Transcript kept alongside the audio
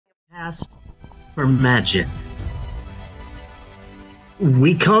podcast for magic.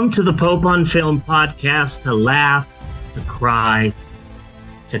 We come to the Pope on Film podcast to laugh, to cry,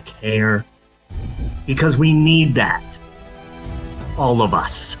 to care, because we need that. All of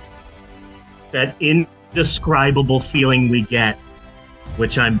us. That indescribable feeling we get,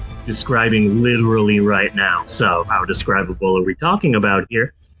 which I'm describing literally right now. So how describable are we talking about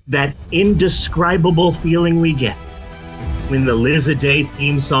here? That indescribable feeling we get when the Liz-a-Day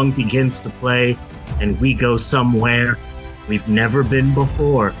theme song begins to play and we go somewhere we've never been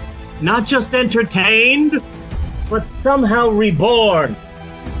before. Not just entertained, but somehow reborn.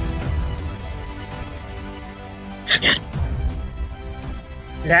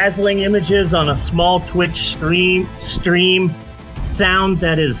 Dazzling images on a small Twitch stream, sound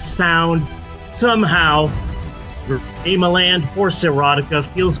that is sound. Somehow, Amaland horse erotica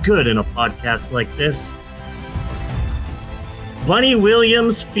feels good in a podcast like this. Bunny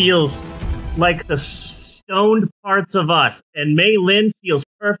Williams feels like the stoned parts of us, and Mei Lin feels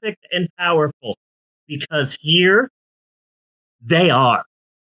perfect and powerful, because here they are.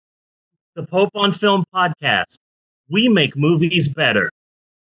 The Pope on Film podcast. We make movies better.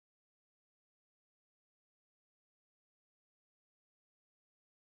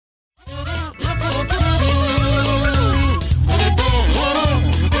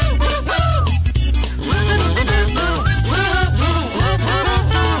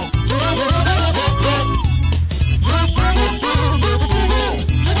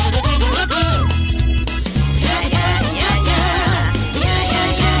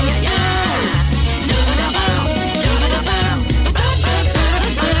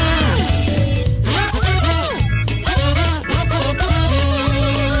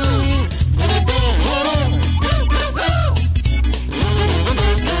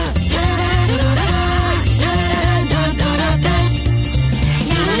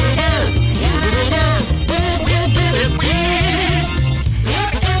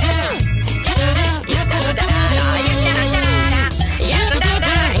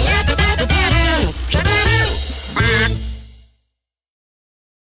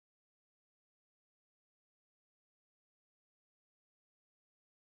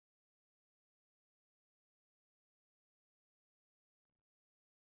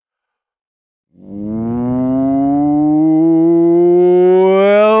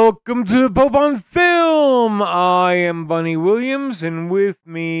 Welcome to the Pope on Film. I am Bunny Williams, and with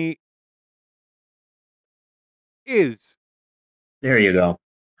me is... There you go.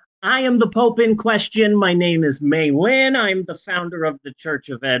 I am the Pope in question. My name is Mei Lin. I'm the founder of the Church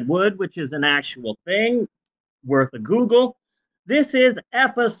of Ed Wood, which is an actual thing worth a Google. This is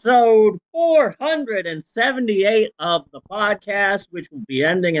episode 478 of the podcast, which will be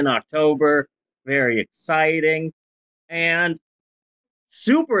ending in October. Very exciting. And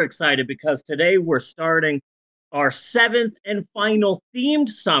super excited because today we're starting our 7th and final themed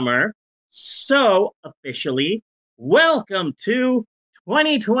summer. So officially, welcome to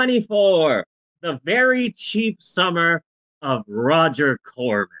 2024, the very cheap summer of Roger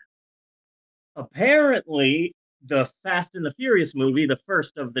Corman. Apparently, the Fast and the Furious movie, the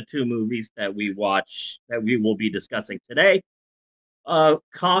first of the two movies that we will be discussing today,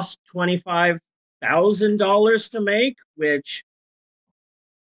 cost $25,000 to make, which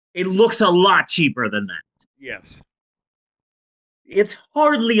it looks a lot cheaper than that. Yes. It's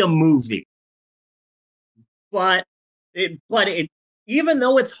hardly a movie. But even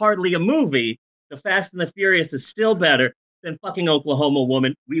though it's hardly a movie, The Fast and the Furious is still better than fucking Oklahoma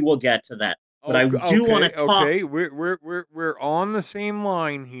Woman. We will get to that. But I do want to talk. Okay, we're on the same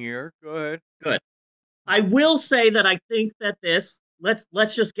line here. Go ahead. Good. I will say that I think that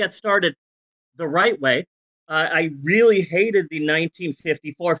let's just get started the right way. I really hated the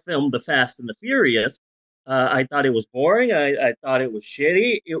 1954 film, The Fast and the Furious. I thought it was boring. I thought it was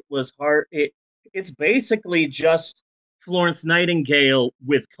shitty. It was hard. It's basically just Florence Nightingale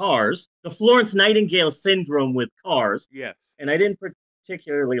with cars. The Florence Nightingale syndrome with cars. Yes. And I didn't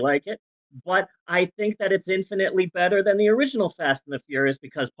particularly like it. But I think that it's infinitely better than the original Fast and the Furious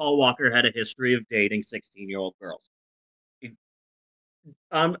because Paul Walker had a history of dating 16-year-old girls.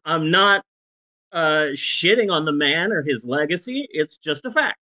 I'm not shitting on the man or his legacy. It's just a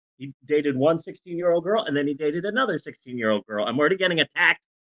fact. He dated one 16-year-old girl, and then he dated another 16-year-old girl. I'm already getting attacked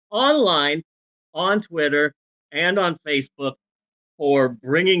online, on Twitter, and on Facebook for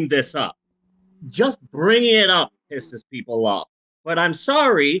bringing this up. Just bringing it up pisses people off. But I'm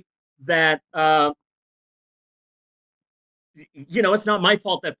sorry that, it's not my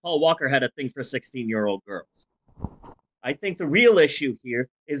fault that Paul Walker had a thing for 16-year-old girls. I think the real issue here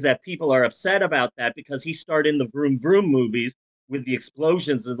is that people are upset about that because he starred in the Vroom Vroom movies with the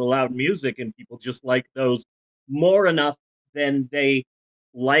explosions and the loud music, and people just like those more enough than they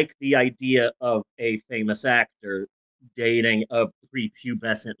like the idea of a famous actor dating a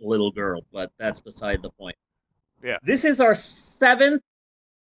prepubescent little girl. But that's beside the point. Yeah. This is our seventh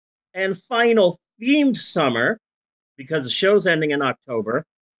and final themed summer because the show's ending in October.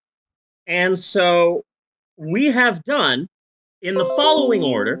 And so we have done, in the following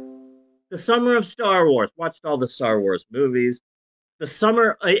order, the summer of Star Wars. Watched all the Star Wars movies. The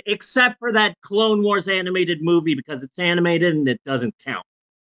summer, except for that Clone Wars animated movie because it's animated and it doesn't count.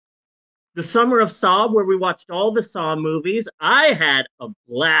 The summer of Saw, where we watched all the Saw movies. I had a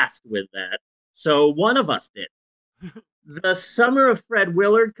blast with that. So one of us did. The summer of Fred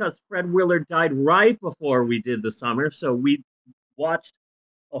Willard, because Fred Willard died right before we did the summer. So we watched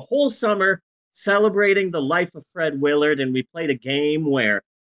a whole summer celebrating the life of Fred Willard, and we played a game where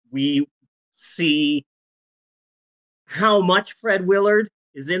we see how much Fred Willard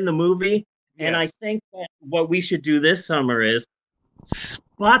is in the movie. Yes. And I think that what we should do this summer is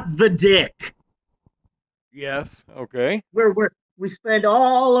spot the dick. Yes. Okay. Where we spend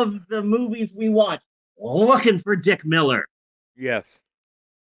all of the movies we watch looking for Dick Miller. Yes.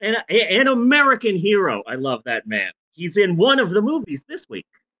 And an American hero. I love that man. He's in one of the movies this week.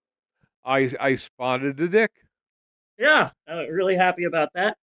 I spotted the dick. Yeah, really happy about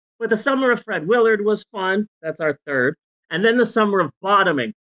that. But the summer of Fred Willard was fun. That's our third. And then the summer of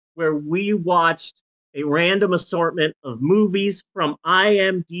bottoming, where we watched a random assortment of movies from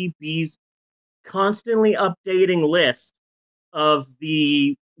IMDb's constantly updating list of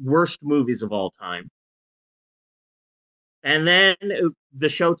the worst movies of all time. And then the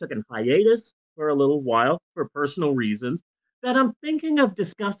show took a hiatus for a little while for personal reasons that I'm thinking of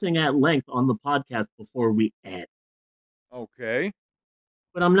discussing at length on the podcast before we end. Okay.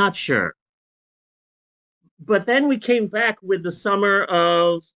 But I'm not sure. But then we came back with the summer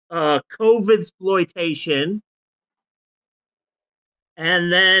of COVID exploitation,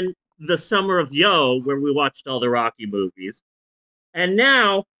 and then the summer of Yo, where we watched all the Rocky movies. And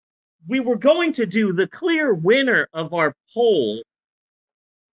now we were going to do the clear winner of our poll,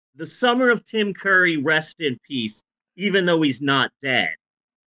 the summer of Tim Curry, rest in peace, even though he's not dead.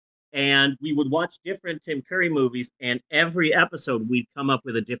 And we would watch different Tim Curry movies, and every episode we'd come up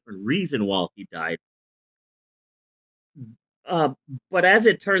with a different reason why he died. Uh, but as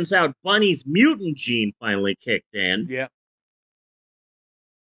it turns out, Bunny's mutant gene finally kicked in. Yeah.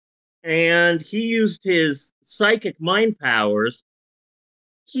 And he used his psychic mind powers.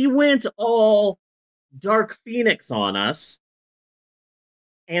 He went all Dark Phoenix on us.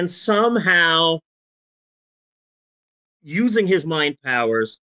 And somehow, using his mind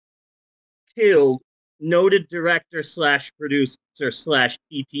powers, killed noted director slash producer slash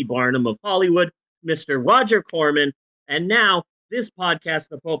P.T. Barnum of Hollywood, Mr. Roger Corman. And now this podcast,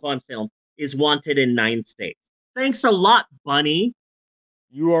 The Pope on Film, is wanted in 9 states. Thanks a lot, Bunny.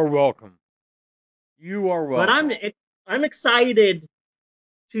 You are welcome. You are welcome. But I'm excited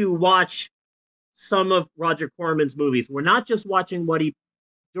to watch some of Roger Corman's movies. We're not just watching what he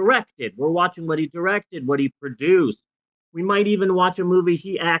directed. We're watching what he directed, what he produced. We might even watch a movie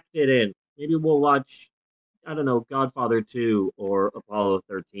he acted in. Maybe we'll watch, I don't know, Godfather 2 or Apollo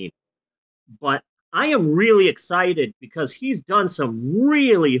 13. But I am really excited because he's done some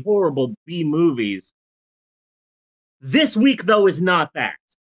really horrible B movies. This week, though, is not that.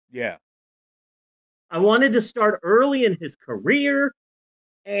 Yeah. I wanted to start early in his career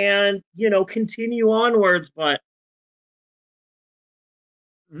and, continue onwards, but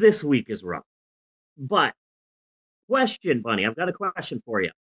this week is rough. But question, Bunny, I've got a question for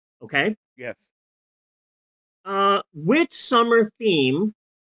you. Okay? Yes. Which summer theme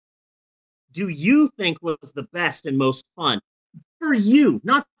do you think was the best and most fun? For you,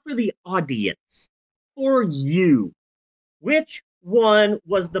 not for the audience. For you. Which one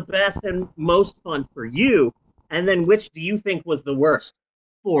was the best and most fun for you? And then which do you think was the worst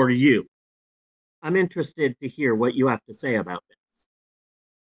for you? I'm interested to hear what you have to say about this.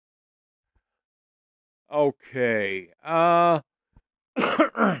 Okay.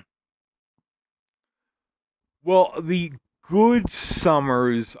 Well, the good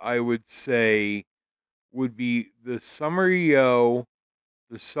summers, I would say, would be the summer Yo,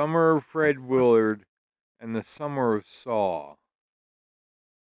 the summer of Fred Willard, and the summer of Saw.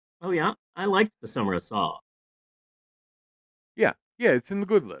 Oh, yeah? I liked the summer of Saw. Yeah, it's in the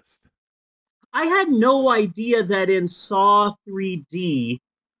good list. I had no idea that in Saw 3D,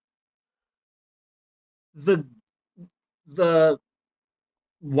 the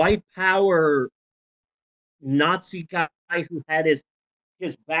white power Nazi guy who had his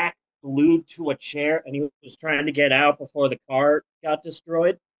back glued to a chair and he was trying to get out before the car got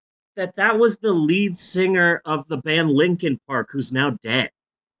destroyed, that was the lead singer of the band Linkin Park, who's now dead.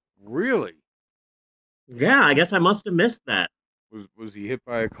 Really? Yeah, I guess I must have missed that. Was he hit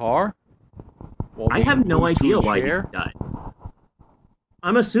by a car? I have no idea why he died.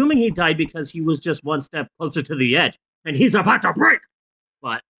 I'm assuming he died because he was just one step closer to the edge and he's about to break.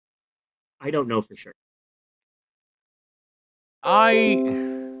 But I don't know for sure. I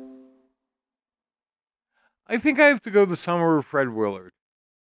think I have to go the summer of Fred Willard.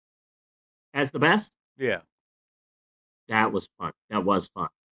 As the best? Yeah. That was fun. That was fun.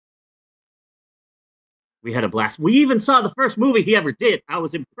 We had a blast. We even saw the first movie he ever did. I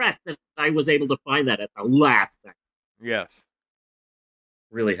was impressed that I was able to find that at the last second. Yes.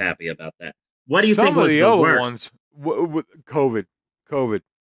 Really happy about that. What do you think was the worst? COVID.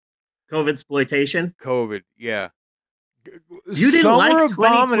 COVID-sploitation? COVID, yeah. You didn't like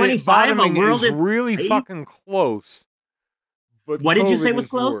 2025, a world is really fucking close. But what did you say was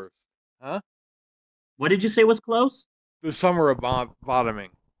close? Worse. Huh? What did you say was close? The summer of bottoming.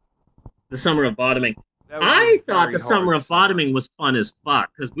 The summer of bottoming. I thought the summer of bottoming was fun as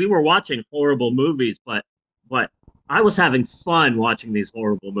fuck because we were watching horrible movies, but I was having fun watching these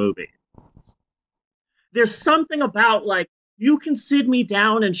horrible movies. There's something about, like, you can sit me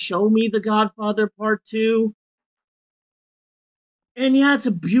down and show me The Godfather Part 2. And yeah, it's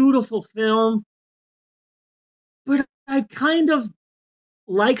a beautiful film. But I kind of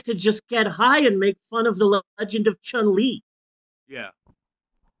like to just get high and make fun of the legend of Chun-Li. Yeah.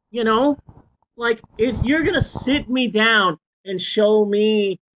 You know? Like, if you're going to sit me down and show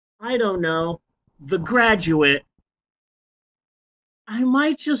me, I don't know, The Graduate, I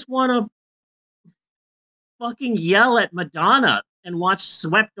might just want to fucking yell at Madonna and watch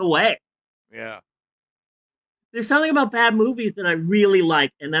Swept Away. Yeah. There's something about bad movies that I really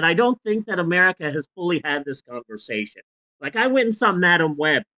like, and that I don't think that America has fully had this conversation. Like, I went and saw Madam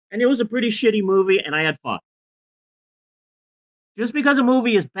Web, and it was a pretty shitty movie, and I had fun. Just because a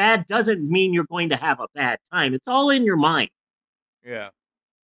movie is bad doesn't mean you're going to have a bad time. It's all in your mind. Yeah.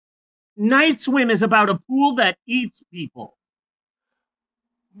 Night Swim is about a pool that eats people.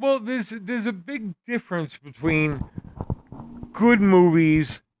 Well, there's a big difference between good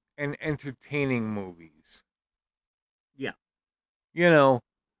movies and entertaining movies. Yeah. You know,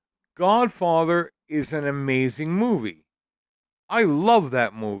 Godfather is an amazing movie. I love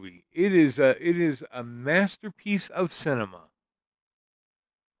that movie. It is a masterpiece of cinema.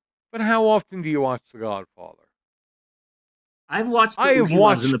 But how often do you watch The Godfather? I've watched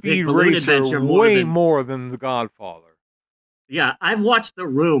Speed Racer way more than The Godfather. Yeah, I've watched The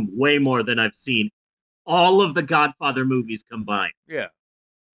Room way more than I've seen all of the Godfather movies combined. Yeah.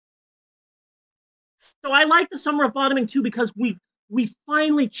 So I like the Summer of Bottoming too because we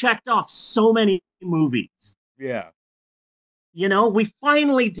finally checked off so many movies. Yeah. You know, we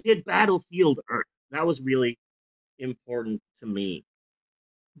finally did Battlefield Earth. That was really important to me.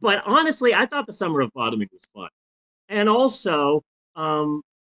 But honestly, I thought the Summer of Bottoming was fun. And also, what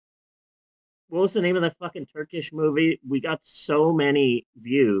was the name of that fucking Turkish movie? We got so many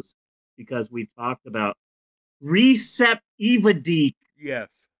views because we talked about Recep İvedik. Yes.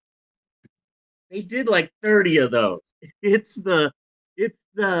 They did like 30 of those. It's the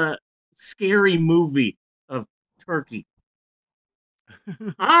scary movie of Turkey.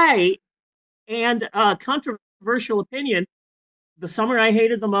 Controversial opinion, the summer I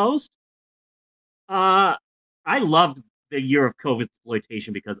hated the most, I loved the year of COVID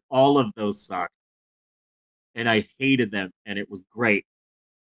exploitation because all of those sucked. And I hated them, and it was great.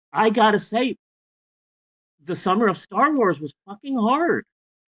 I gotta say, the summer of Star Wars was fucking hard.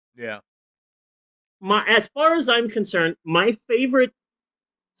 Yeah. As far as I'm concerned, my favorite,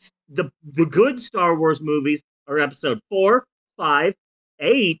 the good Star Wars movies are Episode 4, 5,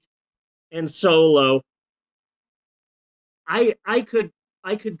 8, and Solo. I could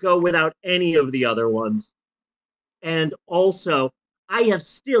go without any of the other ones. And also, I have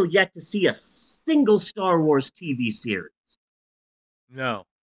still yet to see a single Star Wars TV series. No.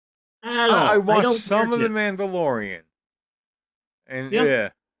 At all. I watched some of The Mandalorian. And yeah.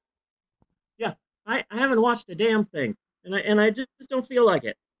 I haven't watched a damn thing. And I just don't feel like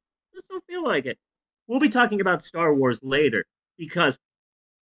it. Just don't feel like it. We'll be talking about Star Wars later because,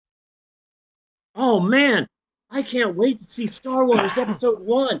 oh man, I can't wait to see Star Wars Episode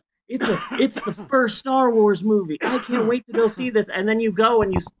 1. It's the first Star Wars movie. I can't wait to go see this. And then you go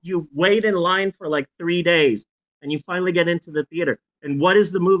and you wait in line for like 3 days and you finally get into the theater. And what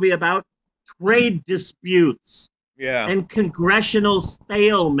is the movie about? Trade disputes. Yeah. And congressional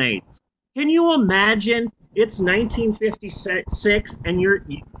stalemates. Can you imagine It's 1956,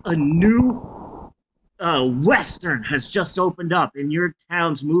 and a new Western has just opened up in your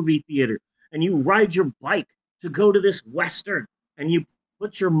town's movie theater, and you ride your bike to go to this Western, and you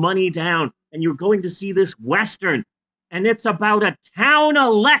put your money down, and you're going to see this Western, and it's about a town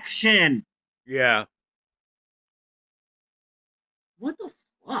election. Yeah. What the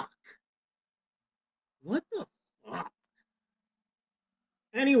fuck? What the fuck?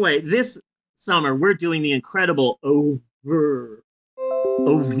 Anyway, this summer we're doing the incredible over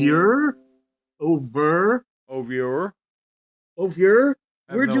over Over. over.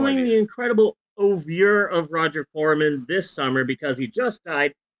 I have We're no doing idea. the incredible over of Roger Corman this summer because he just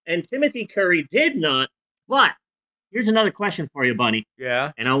died and Timothy Curry did not. But here's another question for you, Bunny.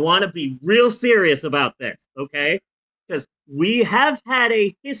 Yeah. And I want to be real serious about this, okay? Because we have had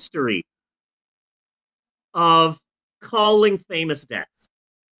a history of calling famous deaths.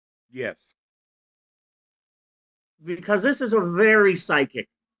 Yes. Because this is a very psychic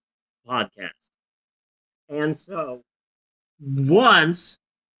podcast. And so once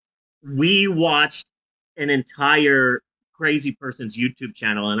we watched an entire crazy person's YouTube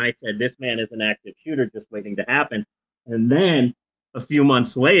channel, and I said, this man is an active shooter just waiting to happen. And then a few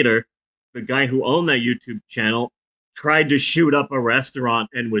months later, the guy who owned that YouTube channel tried to shoot up a restaurant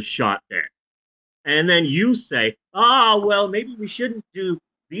and was shot dead. And then you say, oh, well, maybe we shouldn't do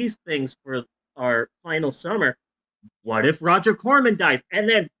these things for our final summer. What if Roger Corman dies? And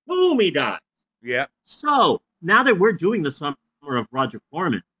then, boom, he dies. Yeah. So now that we're doing the summer of Roger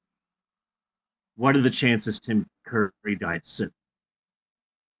Corman, what are the chances Tim Curry died soon?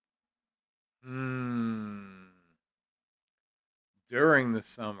 During the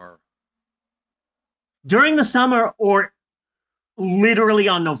summer. During the summer or literally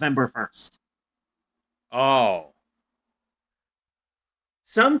on November 1st? Oh.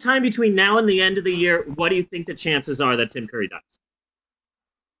 Sometime between now and the end of the year, what do you think the chances are that Tim Curry dies?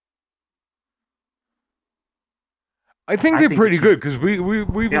 I think they're pretty good because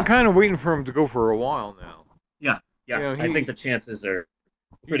we've been kind of waiting for him to go for a while now. Yeah. You know, I think the chances are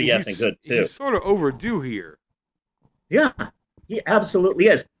pretty effing good too. He's sort of overdue here. Yeah, he absolutely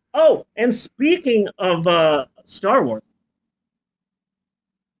is. Oh, and speaking of Star Wars,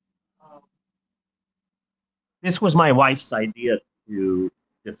 this was my wife's idea to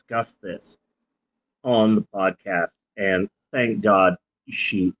discuss this on the podcast, and thank God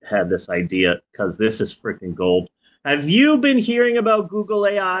she had this idea because this is freaking gold. Have you been hearing about Google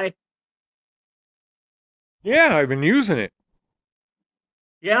AI? Yeah, I've been using it.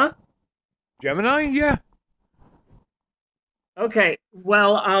 Yeah? Gemini? Yeah. Okay.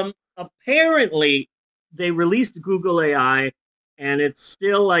 Well, apparently they released Google AI and it's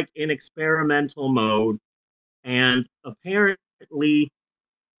still like in experimental mode. And apparently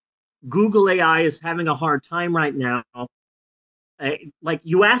Google AI is having a hard time right now. Like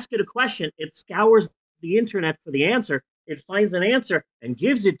you ask it a question, it scours the internet for the answer. It finds an answer and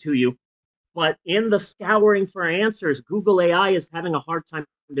gives it to you. But in the scouring for answers, Google AI is having a hard time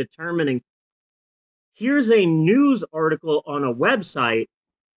determining. Here's a news article on a website,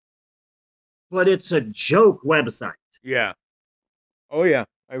 but it's a joke website. Yeah. Oh yeah.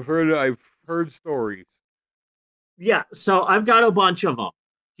 I've heard stories. Yeah, so I've got a bunch of them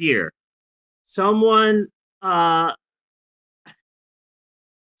here. Someone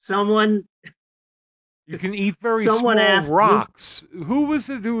you can eat very small rocks. Who was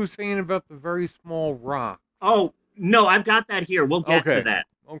it who was saying about the very small rocks? Oh, no, I've got that here. We'll get to that.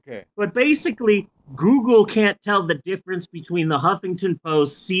 Okay. But basically, Google can't tell the difference between the Huffington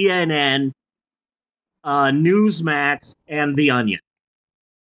Post, CNN, Newsmax, and The Onion.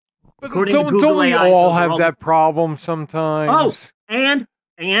 But don't we all have that problem sometimes? Oh, and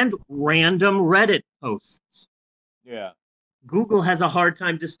random Reddit posts. Yeah. Google has a hard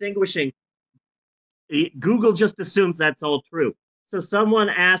time distinguishing. Google just assumes that's all true. So someone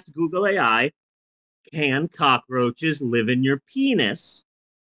asked Google AI, can cockroaches live in your penis?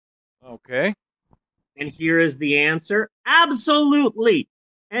 Okay. And here is the answer. Absolutely.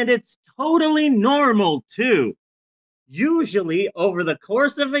 And it's totally normal, too. Usually, over the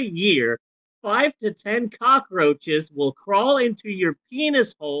course of a year, 5 to 10 cockroaches will crawl into your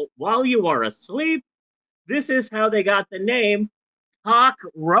penis hole while you are asleep. This is how they got the name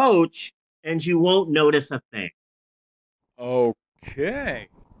cockroach, and you won't notice a thing. Okay.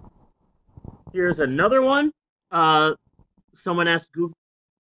 Here's another one. Someone asked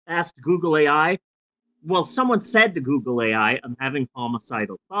Google AI. Well, someone said to Google AI, I'm having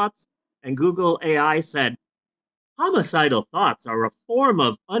homicidal thoughts. And Google AI said, homicidal thoughts are a form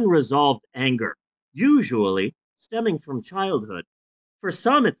of unresolved anger, usually stemming from childhood. For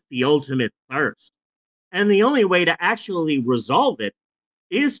some, it's the ultimate thirst. And the only way to actually resolve it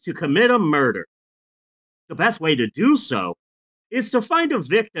is to commit a murder. The best way to do so is to find a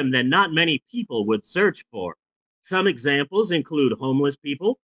victim that not many people would search for. Some examples include homeless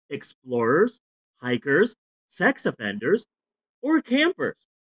people, explorers, hikers, sex offenders, or campers.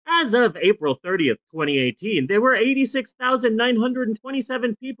 As of April 30th, 2018, there were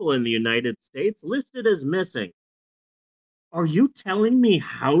 86,927 people in the United States listed as missing. Are you telling me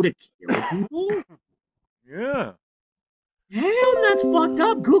how to kill people? Yeah. Damn, that's fucked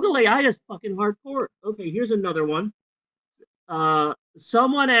up. Google AI is fucking hardcore. Okay, here's another one.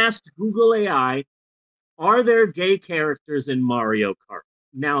 Someone asked Google AI, are there gay characters in Mario Kart?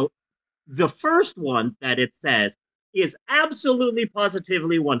 Now, the first one that it says is absolutely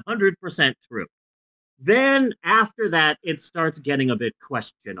positively 100% true. Then after that, it starts getting a bit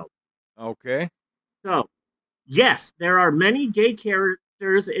questionable. Okay. So, yes, there are many gay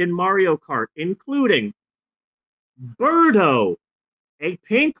characters in Mario Kart, including Birdo, a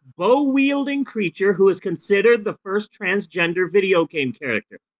pink bow wielding creature who is considered the first transgender video game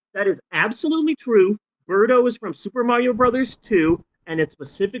character. That is absolutely true. Birdo is from Super Mario Brothers 2, and it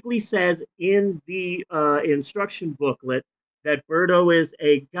specifically says in the instruction booklet that Birdo is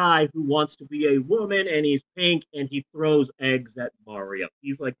a guy who wants to be a woman, and he's pink, and he throws eggs at Mario.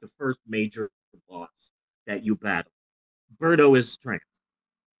 He's like the first major boss that you battle. Birdo is trans.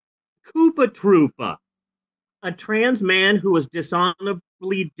 Koopa Troopa, a trans man who was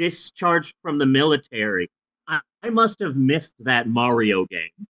dishonorably discharged from the military. I must have missed that Mario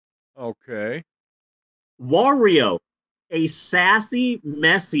game. Okay. Wario, a sassy,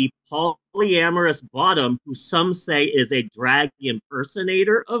 messy, polyamorous bottom who some say is a drag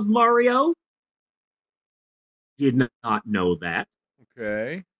impersonator of Mario. Did not know that.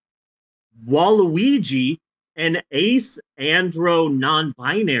 Okay. Waluigi, an ace andro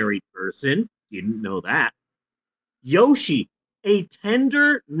non-binary person. Didn't know that. Yoshi, a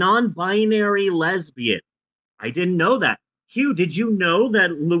tender non-binary lesbian. I didn't know that. Hugh, did you know that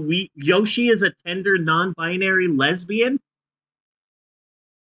Yoshi is a tender non-binary lesbian?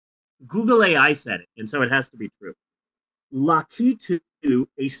 Google AI said it, and so it has to be true. Lakitu,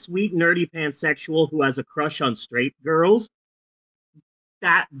 a sweet nerdy pansexual who has a crush on straight girls.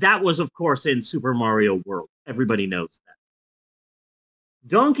 That was, of course, in Super Mario World. Everybody knows that.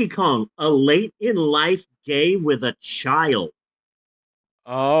 Donkey Kong, a late in life gay with a child.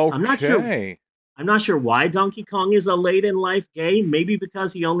 I'm not sure. Okay. I'm not sure why Donkey Kong is a late in life gay. Maybe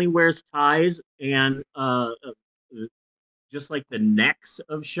because he only wears ties and just like the necks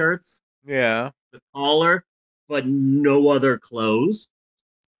of shirts, Yeah. the collar, but no other clothes.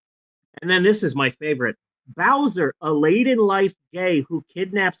 And then this is my favorite. Bowser, a late in life gay who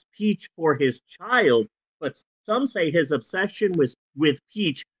kidnaps Peach for his child, but some say his obsession with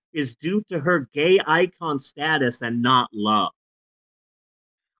Peach is due to her gay icon status and not love.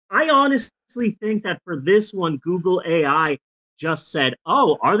 I honestly think that for this one, Google AI just said,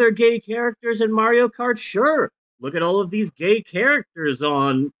 oh, are there gay characters in Mario Kart? Sure. Look at all of these gay characters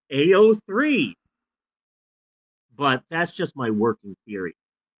on AO3. But that's just my working theory.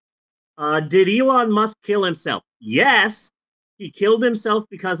 Did Elon Musk kill himself? Yes. He killed himself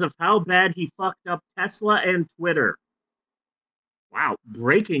because of how bad he fucked up Tesla and Twitter. Wow.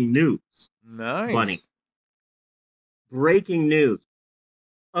 Breaking news. Nice. Bunny. Breaking news.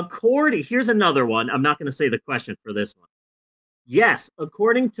 Here's another one. I'm not going to say the question for this one. Yes,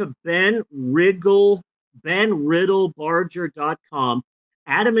 according to BenRiddleBarger.com,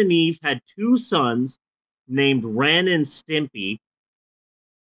 Adam and Eve had two sons named Ren and Stimpy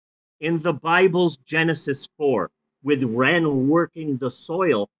in the Bible's Genesis 4, with Ren working the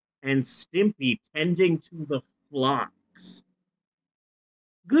soil and Stimpy tending to the flocks.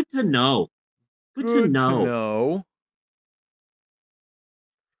 Good to know. Good to know.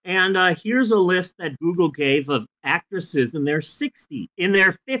 And here's a list that Google gave of actresses in their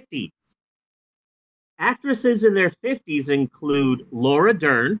 50s. Actresses in their 50s include Laura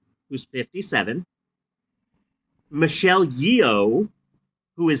Dern, who's 57, Michelle Yeoh,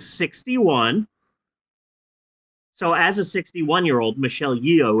 who is 61. So as a 61-year-old, Michelle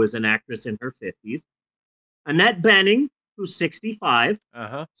Yeoh is an actress in her 50s. Annette Bening, who's 65.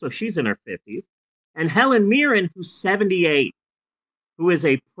 So she's in her 50s. And Helen Mirren, who's 78, who is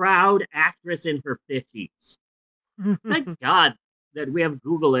a proud actress in her 50s. Thank God that we have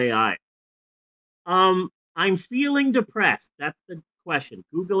Google AI. I'm feeling depressed. That's the question.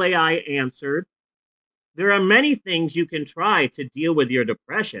 Google AI answered. There are many things you can try to deal with your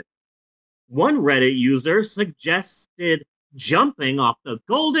depression. One Reddit user suggested jumping off the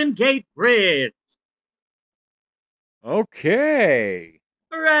Golden Gate Bridge. Okay.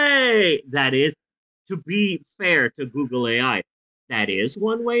 Hooray! That is to be fair to Google AI, that is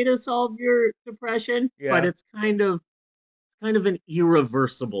one way to solve your depression, but Yeah. it's kind of an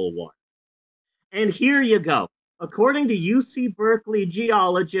irreversible one. And here you go. According to UC Berkeley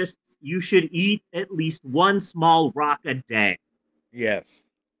geologists, you should eat at least one small rock a day. Yes.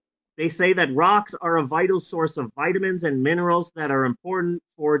 They say that rocks are a vital source of vitamins and minerals that are important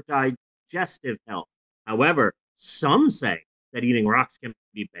for digestive health. However, some say that eating rocks can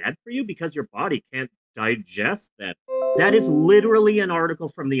be bad for you because your body can't digest them. That is literally an article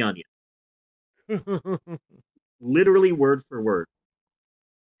from The Onion, literally word for word.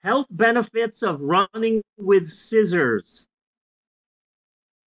 Health benefits of running with scissors.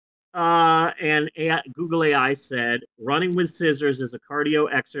 Google AI said running with scissors is a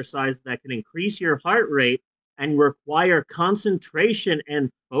cardio exercise that can increase your heart rate and require concentration and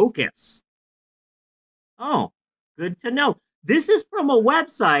focus. Oh, good to know. This is from a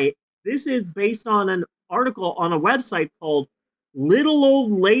website. This is based on an article on a website called Little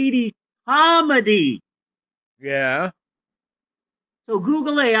Old Lady Comedy. Yeah. So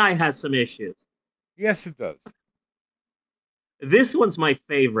Google AI has some issues. Yes, it does. This one's my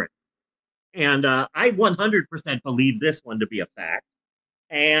favorite. And I 100% believe this one to be a fact.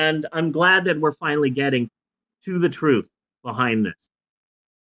 And I'm glad that we're finally getting to the truth behind this.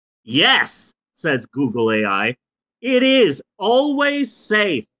 Yes, says Google AI, it is always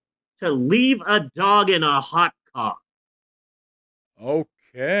safe to leave a dog in a hot car,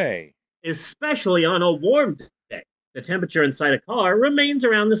 Okay. especially on a warm day. The temperature inside a car remains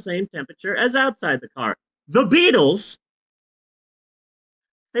around the same temperature as outside the car. The Beatles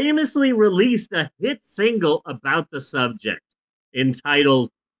famously released a hit single about the subject entitled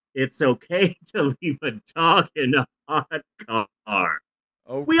It's Okay to Leave a Dog in a Hot Car.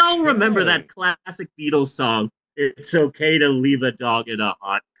 We all remember that Okay. classic Beatles song, It's Okay to Leave a Dog in a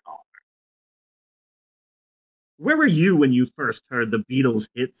Hot Car. Where were you when you first heard the Beatles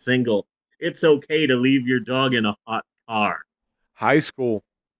hit single, It's Okay to Leave Your Dog in a Hot Car? High school.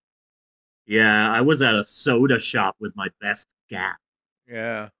 Yeah, I was at a soda shop with my best gap.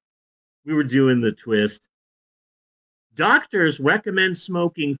 Yeah. We were doing the twist. Doctors recommend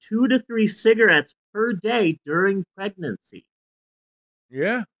smoking 2 to 3 cigarettes per day during pregnancy.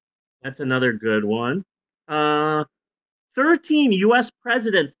 Yeah. That's another good one. Uh, 13 U.S.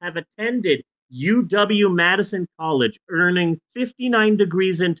 presidents have attended UW Madison College, earning 59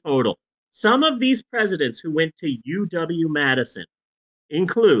 degrees in total. Some of these presidents who went to UW Madison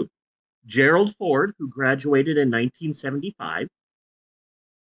include Gerald Ford, who graduated in 1975,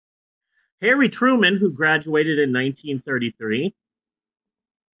 Harry Truman, who graduated in 1933,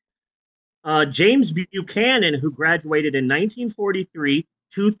 James Buchanan, who graduated in 1943,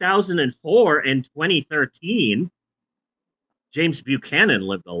 2004, and 2013. James Buchanan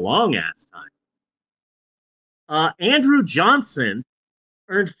lived a long ass time. Andrew Johnson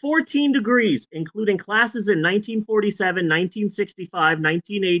earned 14 degrees, including classes in 1947, 1965,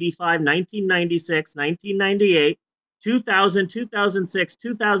 1985, 1996, 1998, 2000, 2006,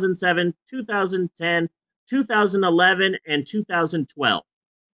 2007, 2010, 2011, and 2012.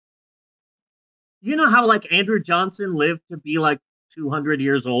 You know how like Andrew Johnson lived to be like 200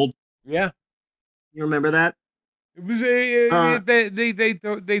 years old? Yeah. You remember that? It was Uh,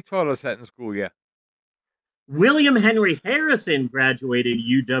 they taught us that in school. Yeah. William Henry Harrison graduated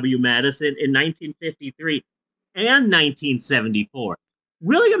UW Madison in 1953 and 1974.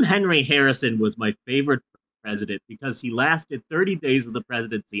 William Henry Harrison was my favorite president because he lasted 30 days of the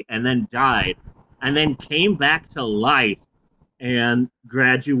presidency and then died and then came back to life and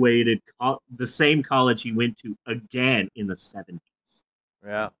graduated the same college he went to again in the 70s.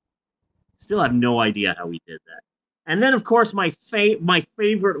 Yeah. Still have no idea how he did that. And then, of course, my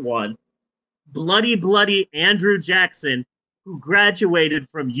favorite one, bloody Andrew Jackson, who graduated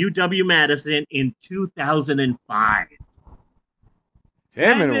from UW Madison in 2005. 10-minute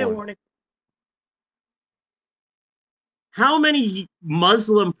 10-minute one. warning. How many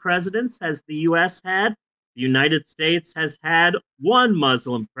Muslim presidents has the U.S. had? The United States has had one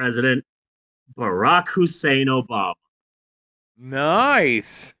Muslim president, Barack Hussein Obama.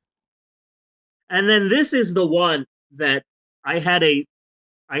 Nice. And then this is the one that I had a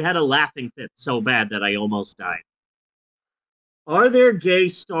I had a laughing fit so bad that I almost died. Are there gay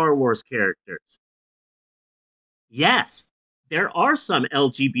Star Wars characters? Yes, there are some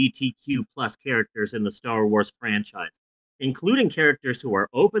LGBTQ plus characters in the Star Wars franchise, including characters who are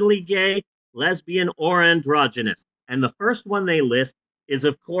openly gay, lesbian, or androgynous. And the first one they list is,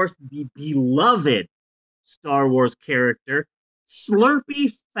 of course, the beloved Star Wars character,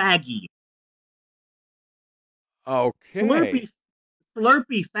 Slurpy Faggy. Okay. Slurpy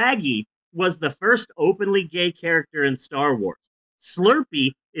Slurpy Faggy was the first openly gay character in Star Wars.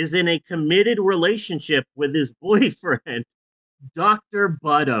 Slurpee is in a committed relationship with his boyfriend, Dr.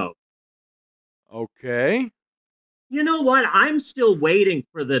 Butto. Okay. You know what? I'm still waiting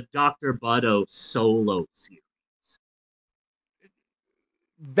for the Dr. Butto solo series.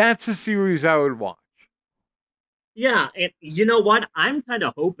 That's a series I would watch. Yeah, and you know what? I'm kind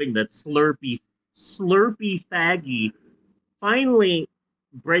of hoping that Slurpee Faggy finally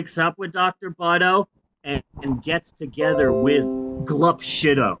breaks up with Dr. Butto and gets together with Glup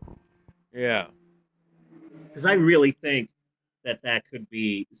Shido. Yeah. Because I really think that that could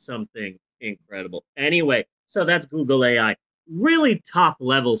be something incredible. Anyway, so that's Google AI. Really top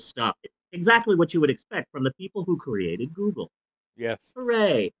level stuff. Exactly what you would expect from the people who created Google. Yes.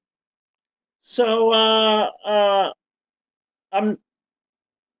 Hooray. So I'm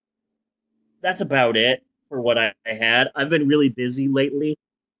that's about it for what I had. I've been really busy lately.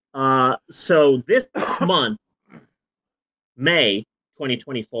 So this month, May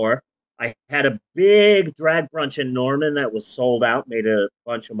 2024, I had a big drag brunch in Norman that was sold out, made a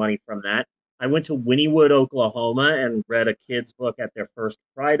bunch of money from that. I went to Wynnewood, Oklahoma, and read a kids' book at their first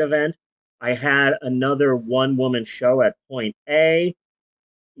Pride event. I had another one woman show at Point A.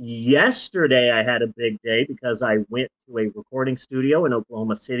 Yesterday, I had a big day because I went to a recording studio in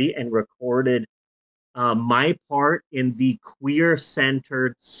Oklahoma City and recorded my part in the queer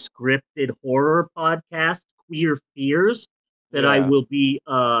centered scripted horror podcast, Queer Fears, that I Yeah. will be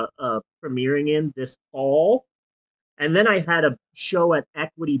premiering in this fall. And then I had a show at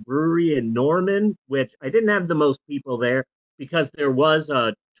Equity Brewery in Norman, which I didn't have the most people there because there was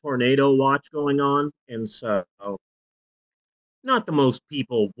a tornado watch going on. And so, not the most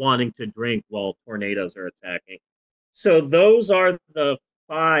people wanting to drink while tornadoes are attacking. So, those are the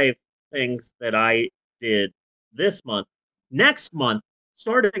five things that I did this month. Next month,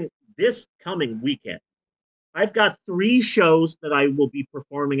 starting this coming weekend, I've got three shows that I will be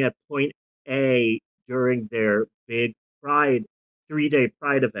performing at Point A during their big Pride, 3 day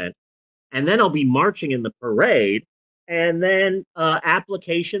Pride event. And then I'll be marching in the parade. And then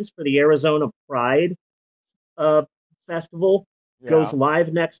applications for the Arizona Pride uh, Festival goes Yeah.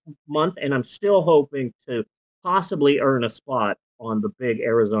 live next month. And I'm still hoping to possibly earn a spot on the big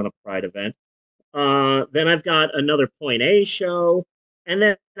Arizona Pride event. Then I've got another Point A show. And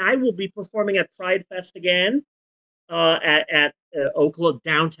then I will be performing at Pride Fest again at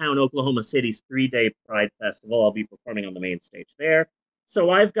downtown Oklahoma City's 3 day Pride Festival. I'll be performing on the main stage there. So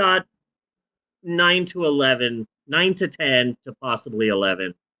I've got 9 to 10 to possibly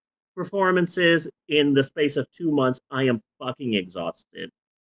 11 performances in the space of 2 months. I am fucking exhausted.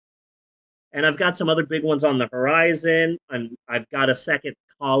 And I've got some other big ones on the horizon. I've got a second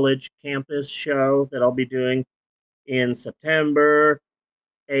college campus show that I'll be doing in September.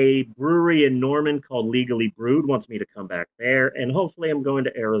 A brewery in Norman called Legally Brewed wants me to come back there, and hopefully I'm going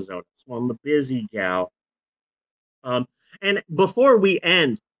to Arizona. So I'm a busy gal. Um, and before we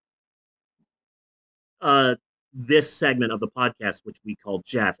end uh, this segment of the podcast, which we call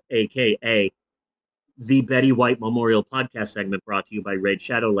Jeff, aka the Betty White Memorial Podcast segment, brought to you by Raid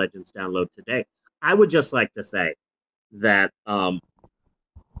Shadow Legends. Download today. I would just like to say that I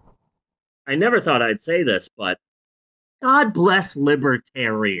never thought I'd say this, but God bless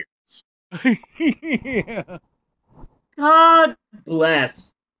libertarians. Yeah. God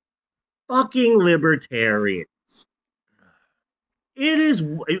bless fucking libertarians. It is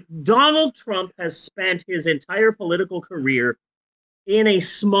Donald Trump has spent his entire political career in a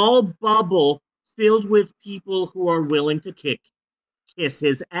small bubble filled with people who are willing to kiss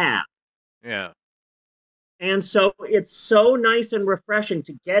his ass. Yeah. And so it's so nice and refreshing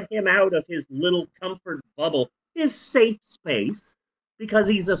to get him out of his little comfort bubble, his safe space, because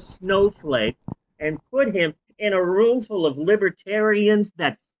he's a snowflake, and put him in a room full of libertarians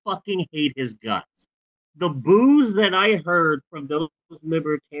that fucking hate his guts. The booze that I heard from those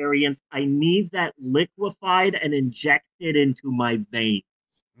libertarians, I need that liquefied and injected into my veins.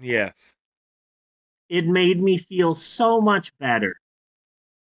 Yes. It made me feel so much better.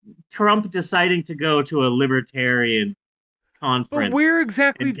 Trump deciding to go to a libertarian But conference where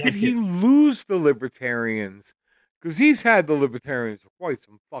exactly and did get he his. lose the libertarians? Because he's had the libertarians for quite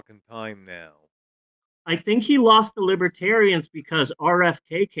some fucking time now. I think he lost the libertarians because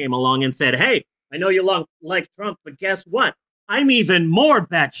RFK came along and said, "Hey, I know you like Trump, but guess what? I'm even more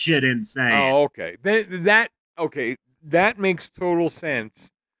batshit insane." Oh, okay. That makes total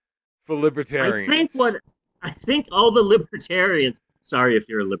sense for I think libertarians. what I think all the libertarians. Sorry if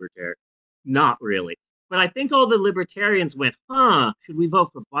you're a libertarian, not really, but I think all the libertarians went, "Huh? Should we vote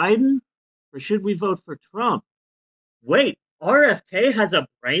for Biden or should we vote for Trump?" Wait, RFK has a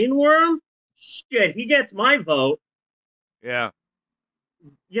brain worm? shit, he gets my vote, Yeah.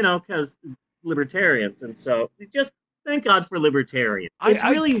 because libertarians. And so just thank God for libertarians. It's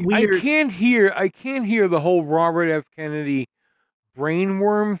really I weird. can't hear the whole Robert F. Kennedy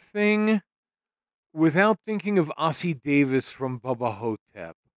brainworm thing without thinking of Ossie Davis from Bubba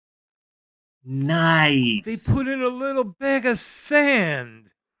Hotep. They put Nice. in a little bag of sand.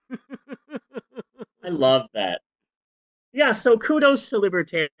 I love that. Yeah, so kudos to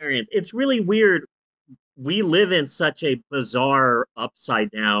libertarians. It's really weird. We live in such a bizarre, upside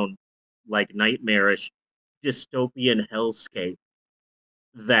down, like nightmarish, dystopian hellscape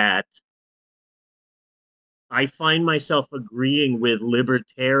that I find myself agreeing with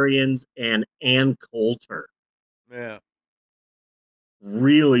libertarians and Ann Coulter. Yeah.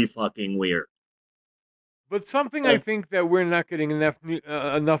 Really fucking weird. But something I think that we're not getting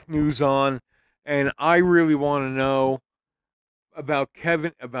enough news on, and I really want to know about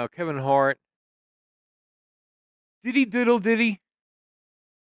Kevin Hart. Did he diddle? Did he?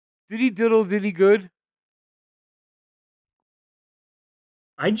 Did he diddle? Did he good?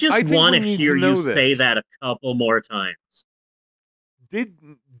 I just want to hear you say this. that a couple more times. Did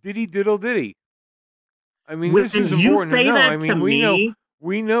he diddle? Did he? I mean, when this is you important say to know. that I mean, to me,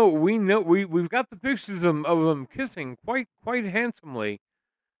 we've got the pictures of them kissing quite handsomely.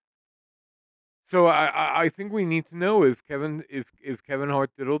 So I think we need to know if Kevin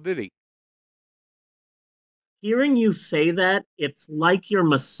Hart diddle did he. hearing you say that, it's like you're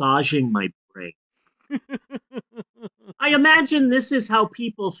massaging my brain. I imagine this is how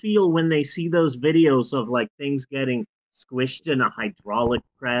people feel when they see those videos of like things getting squished in a hydraulic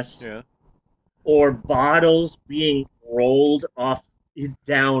press, Yeah. or bottles being rolled off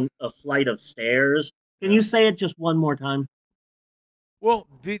down a flight of stairs. Can you say it just one more time? Well,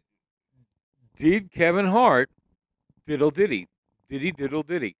 did Kevin Hart diddle did he? Did he diddle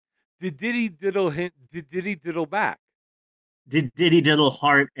did he? Did he diddle him? Did he diddle back? Did he diddle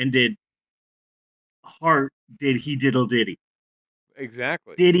Hart, and did Hart did he diddle diddy?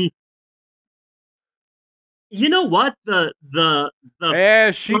 Exactly. Did he? You know what?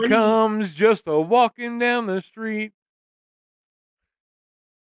 As she comes just a walking down the street.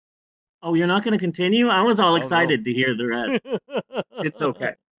 Oh, you're not going to continue? I was all excited to hear the rest. It's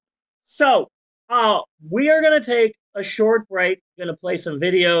okay. So, we are going to take a short break. Going to play some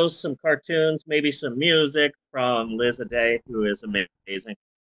videos, some cartoons, maybe some music from Liz Aday, who is amazing.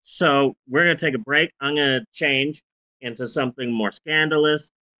 So, we're going to take a break. I'm going to change into something more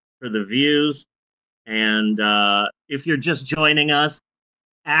scandalous for the views. And if you're just joining us,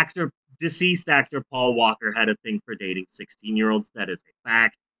 deceased actor Paul Walker had a thing for dating 16-year-olds. That is a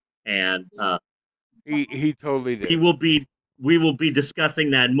fact. And he totally did. We will be discussing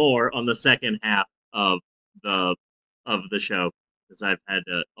that more on the second half of the show, because I've had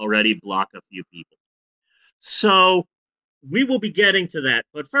to already block a few people. So we will be getting to that.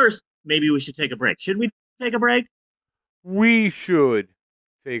 But first, maybe we should take a break. Should we take a break? We should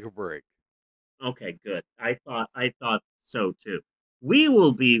take a break. Okay, good. I thought so too. We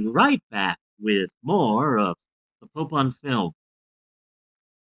will be right back with more of the Pope on Film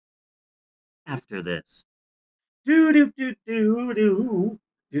after this. Do do do do do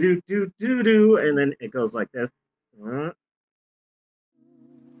do do do do, and then it goes like this.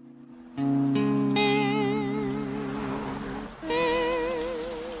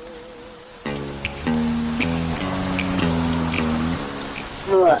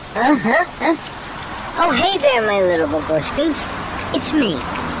 Oh, hey there, my little babushkas. It's me,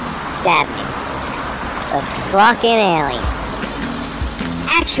 Dabney, the fucking alien.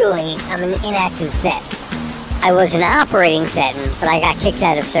 Actually, I'm an inactive vet. I was an operating veteran, but I got kicked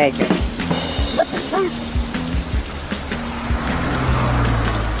out of surgery. What the fuck?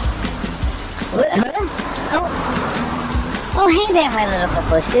 What? Huh? Oh, hey there, my little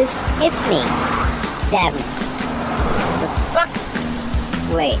babushkas. It's me, Dabney. The fuck?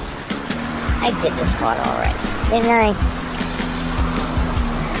 Wait. I did this part already, didn't I?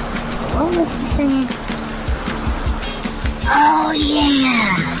 What was he saying? Oh,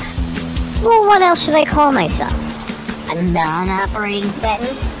 yeah! Well, what else should I call myself? A non-operating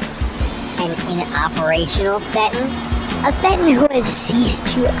veteran? An inoperational veteran? A veteran who has ceased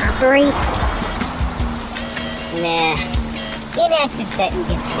to operate? Nah. Inactive veteran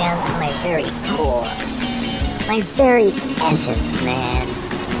gets down to my very core. My very essence, man.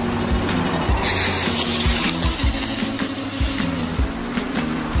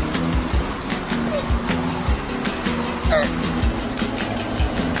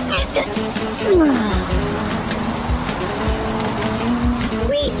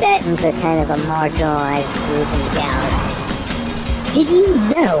 We veterans are kind of a marginalized group in the galaxy. Did you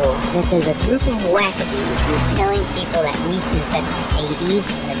know that there's a group of wackadoos who's telling people that we possess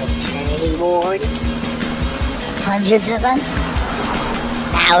babies in the maternity ward? Hundreds of us?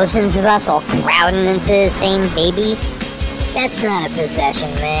 Thousands of us all crowding into the same baby? That's not a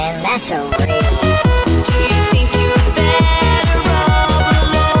possession, man. That's a rape. Do you think you're better off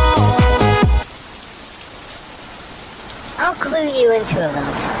alone? I'll clue you into a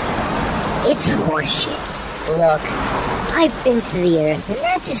little something. It's horseshit. Look, I've been to the Earth, and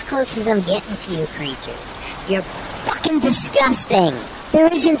that's as close as I'm getting to you creatures. You're fucking disgusting.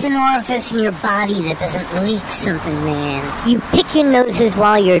 There isn't an orifice in your body that doesn't leak something, man. You pick your noses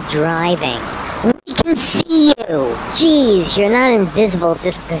while you're driving. We can see you. Jeez, you're not invisible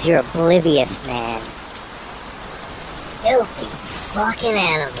just because you're oblivious, man. Filthy fucking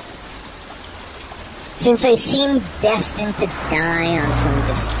animals. Since I seem destined to die on some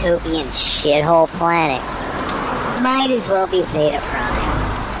dystopian shithole planet, might as well be Theta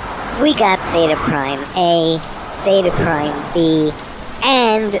Prime. We got Theta Prime A, Theta Prime B,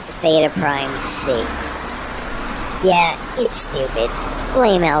 and Theta Prime C. Yeah, it's stupid.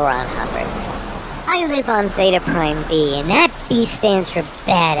 Blame L. Ron Hubbard. I live on Theta Prime B, and that B stands for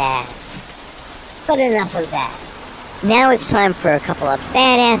badass. But enough of that. Now it's time for a couple of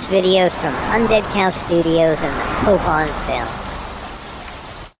badass videos from Undead Cow Studios and the Pope on Film.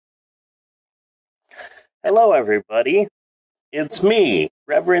 Hello, everybody. It's me,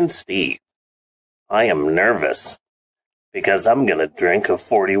 Reverend Steve. I am nervous because I'm going to drink a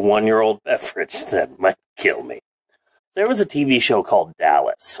 41-year-old beverage that might kill me. There was a TV show called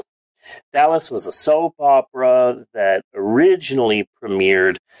Dallas. Dallas was a soap opera that originally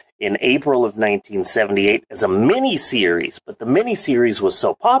premiered in April of 1978 as a miniseries, but the miniseries was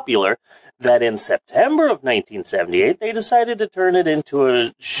so popular that in September of 1978, they decided to turn it into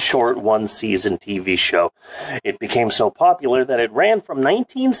a short one-season TV show. It became so popular that it ran from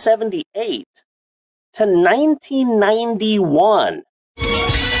 1978 to 1991.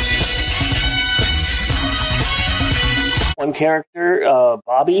 One character,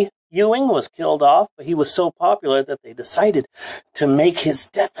 Bobby Ewing, was killed off, but he was so popular that they decided to make his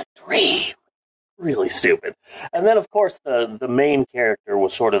death a dream. Really stupid. And then, of course, the main character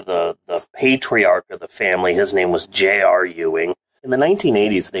was sort of the patriarch of the family. His name was J.R. Ewing. In the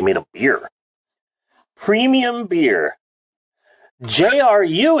 1980s, they made a beer. Premium beer. J.R.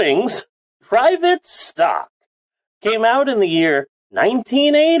 Ewing's Private Stock came out in the year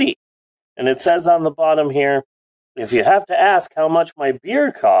 1980. And it says on the bottom here, if you have to ask how much my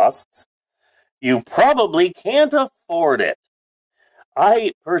beer costs, you probably can't afford it.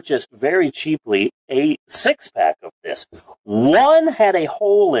 I purchased very cheaply a 6-pack of this. One had a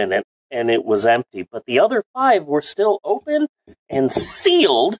hole in it, and it was empty, but the other 5 were still open and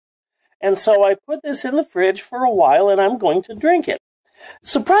sealed, and so I put this in the fridge for a while, and I'm going to drink it.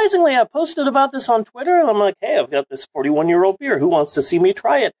 Surprisingly, I posted about this on Twitter, and I'm like, hey, I've got this 41-year-old beer. Who wants to see me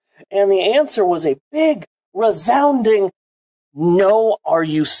try it? And the answer was a big, resounding, no, are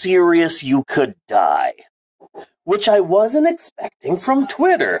you serious? You could die. Which I wasn't expecting from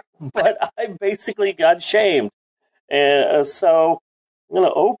Twitter, but I basically got shamed. And so I'm going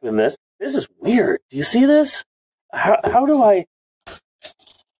to open this. This is weird. Do you see this? How do I...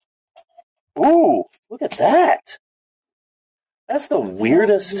 Ooh, look at that. That's the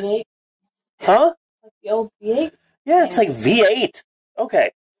weirdest... V8? Huh? Like the old V8? Yeah, it's like V8.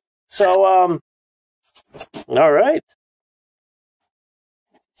 Okay. So, all right.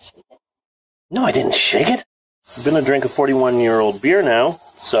 No, I didn't shake it. I'm going to drink a 41-year-old beer now,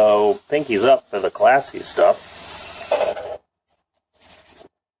 so pinky's up for the classy stuff.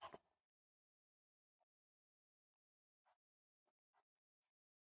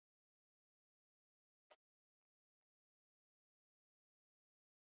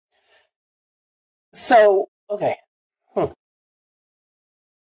 So, okay.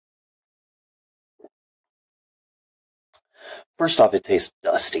 First off, it tastes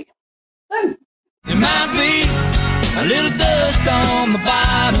dusty. There might be a little dust on the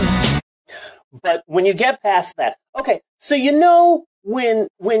bottom. But when you get past that, okay, so you know when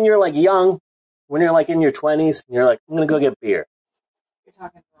you're like young, when you're like in your 20s, and you're like, I'm going to go get beer. You're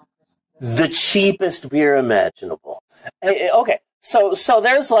talking about The cheapest beer imaginable. Okay, so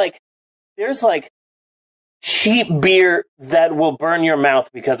there's like cheap beer that will burn your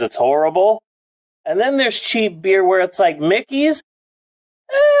mouth because it's horrible. And then there's cheap beer where it's like Mickey's.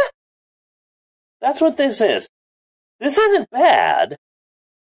 That's what this is. This isn't bad,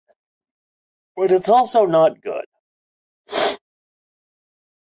 but it's also not good.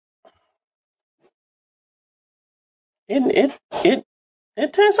 It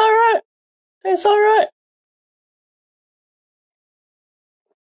tastes all right. Tastes all right.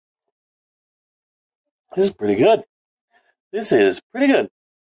 This is pretty good. This is pretty good.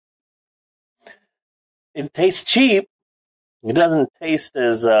 It tastes cheap. It doesn't taste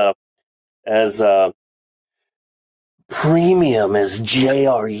as premium as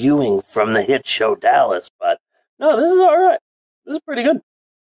J.R. Ewing from the hit show Dallas, but no, this is all right. This is pretty good.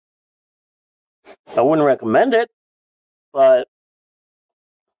 I wouldn't recommend it, but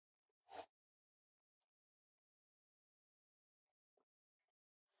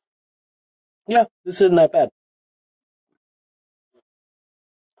yeah, this isn't that bad.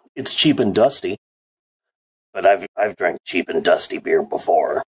 It's cheap and dusty, but I've drank cheap and dusty beer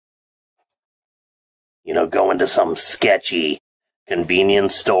before. You know, go into some sketchy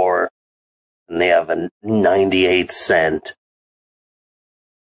convenience store and they have a 98-cent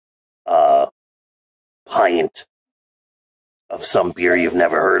pint of some beer you've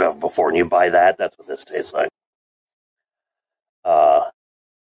never heard of before, and you buy that. That's what this tastes like.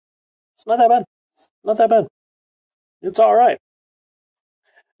 It's not that bad. Not that bad. It's all right.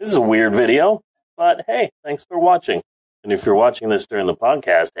 This is a weird video, but hey, thanks for watching. And if you're watching this during the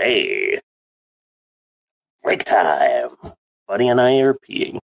podcast, hey, break time. Buddy and I are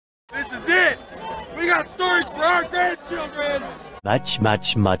peeing. This is it. We got stories for our grandchildren. Much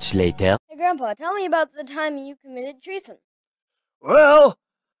later. Hey, Grandpa, tell me about the time you committed treason. Well,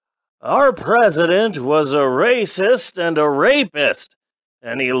 our president was a racist and a rapist,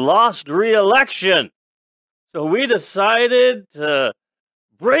 and he lost re-election. So we decided to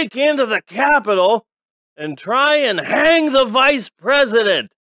break into the Capitol and try and hang the vice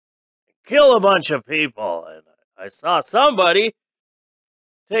president, kill a bunch of people. And I saw somebody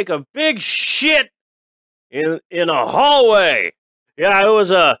take a big shit in a hallway. Yeah, it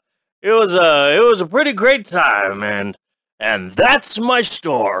was a pretty great time, and that's my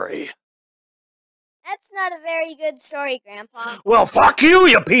story. That's not a very good story, Grandpa. Well, fuck you,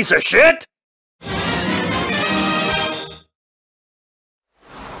 you piece of shit!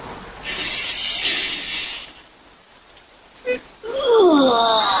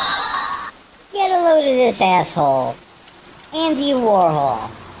 Get a load of this asshole. Andy Warhol.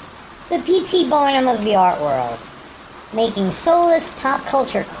 The P.T. Barnum of the art world. Making soulless pop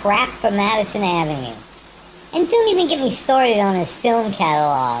culture crap from Madison Avenue. And don't even get me started on his film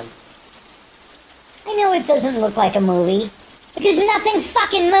catalog. I know it doesn't look like a movie, because nothing's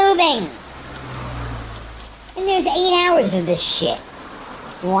fucking moving! And there's 8 hours of this shit.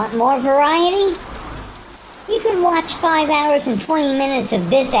 Want more variety? You can watch 5 hours and 20 minutes of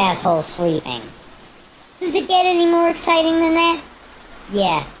this asshole sleeping. Does it get any more exciting than that?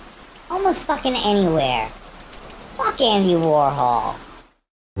 Yeah. Almost fucking anywhere. Fuck Andy Warhol.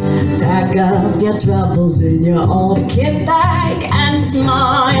 Pack up your troubles in your old kit bag and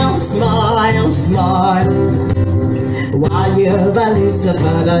smile, smile, smile. While you're a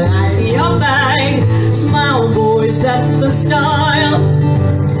Lucifer at your bag, smile boys, that's the style.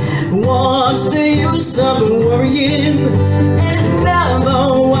 What's the use of worrying? It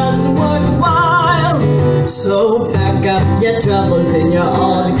never was worthwhile. So pack up your troubles in your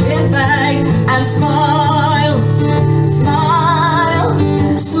old kit bag and smile, smile,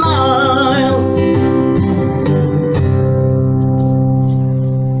 smile.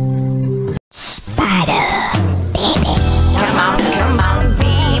 Spider, baby. Come on,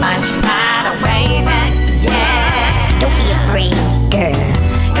 be my spider, baby. Yeah. Don't be afraid, girl.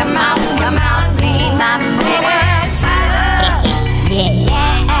 Come on, be my baby. Spider.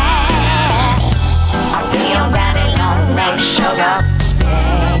 Yeah. I'll be your daddy, long road sugar.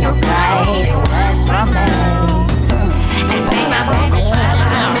 Spin your bright work from me. And be my baby,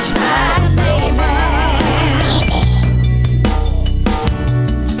 spider, baby.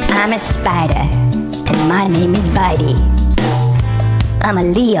 I'm a spider, and my name is Bitey. I'm a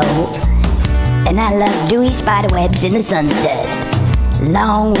Leo, and I love dewy spiderwebs in the sunset.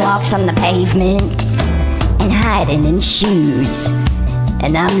 Long walks on the pavement, and hiding in shoes.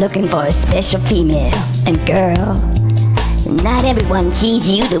 And I'm looking for a special female. And girl, not everyone sees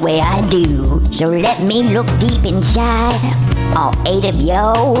you the way I do. So let me look deep inside all 8 of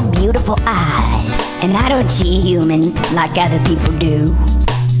your beautiful eyes. And I don't see a human like other people do.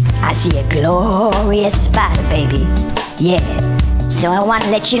 I see a glorious spider, baby. Yeah, so I want to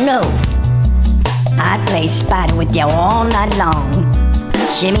let you know I'd play spider with you all night long.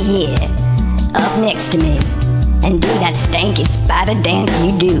 Shimmy here, up next to me, and do that stanky spider dance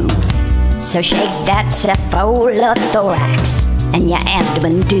you do. So shake that cephalothorax and your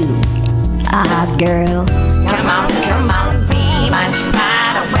abdomen too. Ah, girl. Come on, be my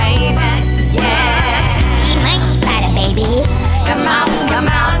spider, baby. Yeah. Be my spider, baby. Come on,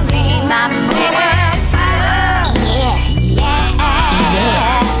 be my baby. Spider.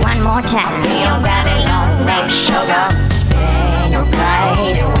 Yeah. One more time. Be your daddy, long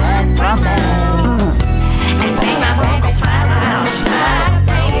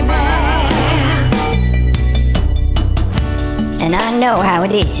know how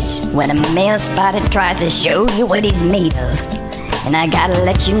it is when a male spider tries to show you what he's made of. And I gotta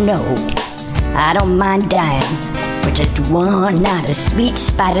let you know, I don't mind dying for just one night of sweet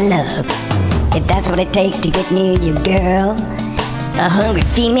spider love. If that's what it takes to get near you, girl. A hungry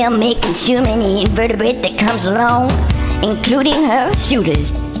female may consume any invertebrate that comes along, including her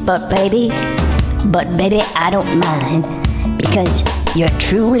suitors. But baby, I don't mind, because you're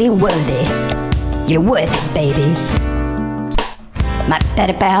truly worthy. You're worth it, baby. My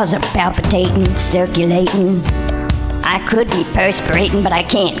pedipals are palpitating, circulating. I could be perspirating, but I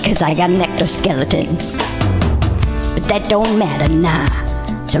can't, cause I got an ectoskeleton. But that don't matter, nah.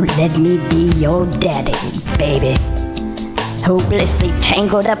 So let me be your daddy, baby. Hopelessly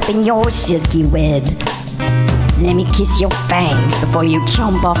tangled up in your silky web. Let me kiss your fangs before you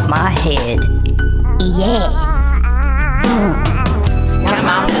chomp off my head. Yeah. Come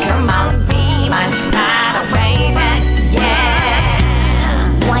on, be my spider, baby. Yeah.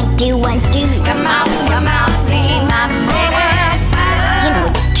 1, 2, 1, 2. Come on, be my baby. You know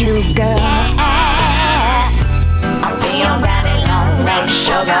it's true, girl. Yeah. I'll be your daddy, long leg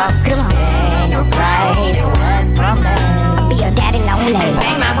sugar. Come on, right word from me. I'll be your daddy, long leg.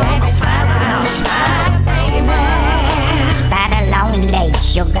 Be my baby, spider, baby. Spider, long leg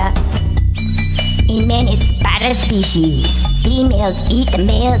sugar. In many spider species, females eat the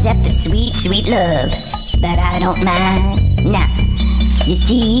males after sweet, sweet love. But I don't mind, nah. You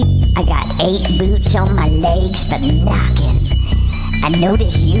see, I got 8 boots on my legs for knocking. I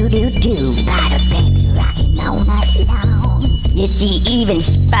notice you do too. Spider baby rocking all night long. You see, even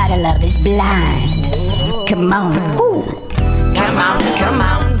spider love is blind. Come on, ooh. Come on,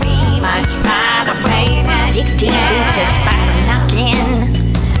 be my spider baby. 16 boots of spider knocking.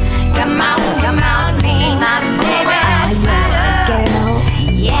 Come on, be my baby. Spider girl,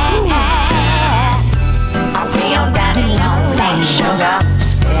 yeah. I'll be your daddy, long leg sugar.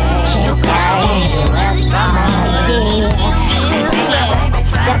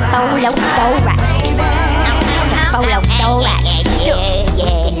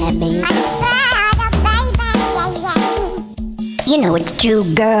 You know it's true,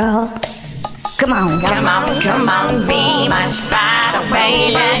 girl. Come on, be my spider,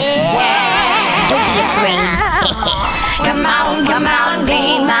 baby. Yeah. Don't be afraid. Come on, be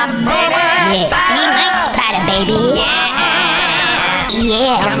my baby. Yeah. Be my spider, baby.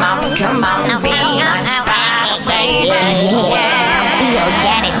 Yeah. Come on, be my spider, baby. Yeah. I'll be your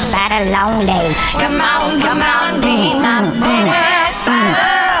daddy, spider, long leg. Come on, be my baby, spider.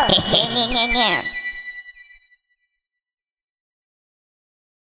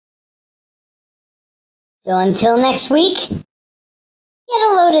 So until next week, get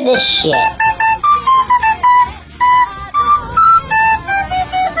a load of this shit.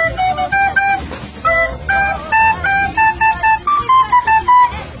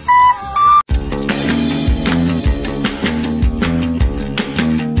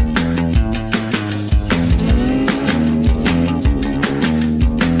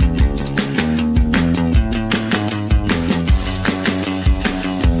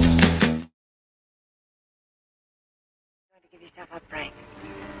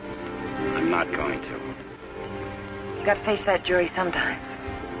 I'm not going to. You got to face that jury sometime.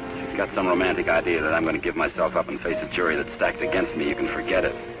 If you've got some romantic idea that I'm going to give myself up and face a jury that's stacked against me, you can forget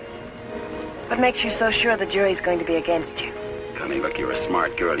it. What makes you so sure the jury's going to be against you? Connie, look, you're a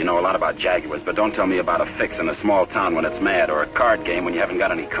smart girl. You know a lot about jaguars, but don't tell me about a fix in a small town when it's mad, or a card game when you haven't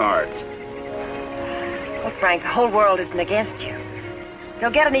got any cards. Well, Frank, the whole world isn't against you.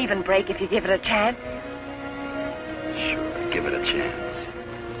 You'll get an even break if you give it a chance. Sure, give it a chance.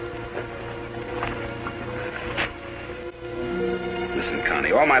 Listen,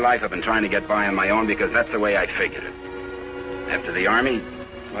 Connie, all my life I've been trying to get by on my own because that's the way I figured it. After the Army,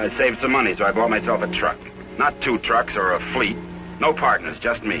 well, I saved some money, so I bought myself a truck. Not 2 trucks or a fleet. No partners,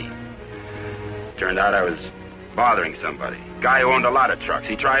 just me. Turned out I was bothering somebody. Guy who owned a lot of trucks.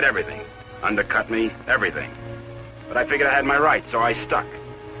 He tried everything. Undercut me, everything. But I figured I had my rights, so I stuck.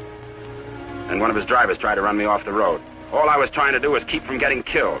 And one of his drivers tried to run me off the road. All I was trying to do was keep from getting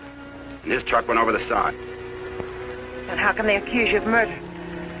killed. And his truck went over the side. And how come they accuse you of murder?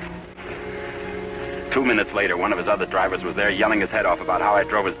 2 minutes later, one of his other drivers was there yelling his head off about how I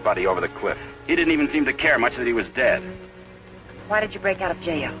drove his buddy over the cliff. He didn't even seem to care much that he was dead. Why did you break out of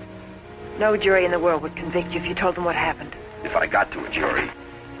jail? No jury in the world would convict you if you told them what happened. If I got to a jury.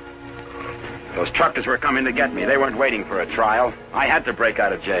 Those truckers were coming to get me. They weren't waiting for a trial. I had to break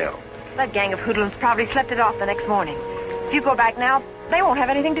out of jail. That gang of hoodlums probably slept it off the next morning. If you go back now, they won't have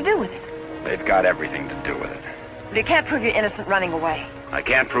anything to do with it. They've got everything to do with it. But you can't prove you're innocent running away. I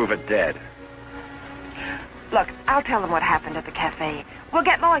can't prove it dead. Look, I'll tell them what happened at the cafe. We'll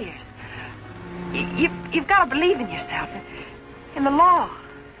get lawyers. You've got to believe in yourself, in the law,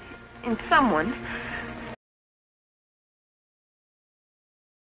 in someone.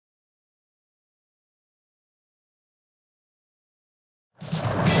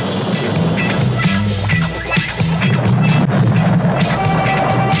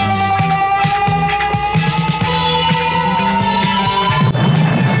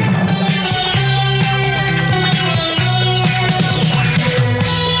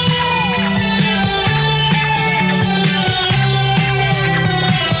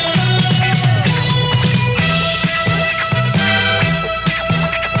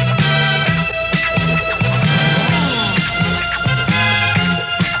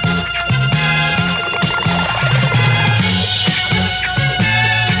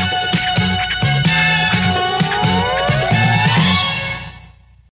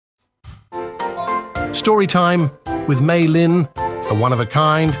 Storytime with Mei Lin, a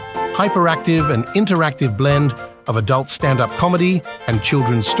one-of-a-kind, hyperactive and interactive blend of adult stand-up comedy and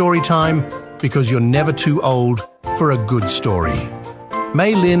children's storytime, because you're never too old for a good story.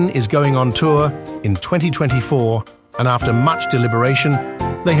 Mei Lin is going on tour in 2024, and after much deliberation,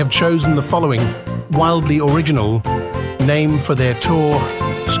 they have chosen the following wildly original name for their tour: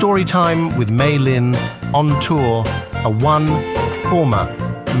 Storytime with Mei Lin on Tour, a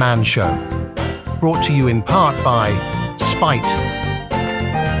one-former-man show. Brought to you in part by Spite.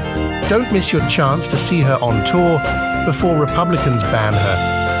 Don't miss your chance to see her on tour before Republicans ban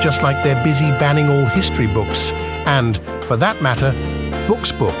her, just like they're busy banning all history books, and, for that matter,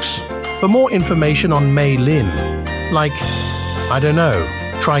 books. For more information on Mei Lin, like, I don't know,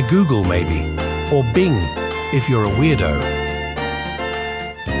 try Google maybe, or Bing if you're a weirdo.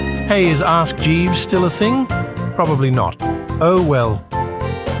 Hey, is Ask Jeeves still a thing? Probably not. Oh well.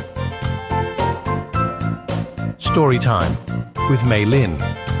 Storytime with Mei Lin.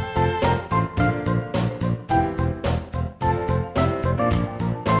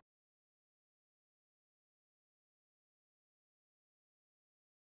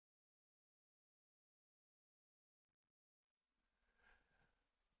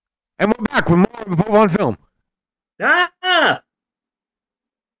 And we're back with more of the Pope on Film. Ah!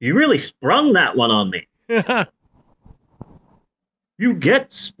 You really sprung that one on me. You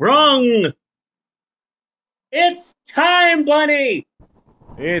get sprung! It's time, Bunny!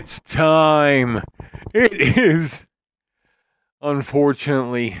 It's time. It is,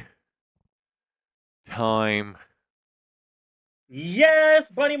 unfortunately, time.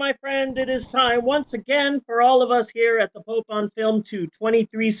 Yes, Bunny, my friend, it is time once again for all of us here at the Pope on Film to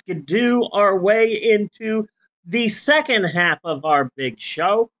 23 skidoo our way into the second half of our big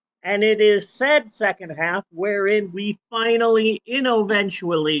show. And it is said second half wherein we finally,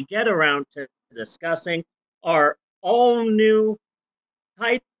 eventually get around to discussing our all-new,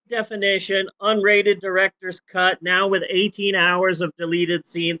 high-definition, unrated director's cut, now with 18 hours of deleted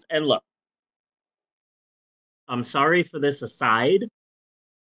scenes. And look, I'm sorry for this aside.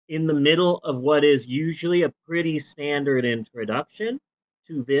 In the middle of what is usually a pretty standard introduction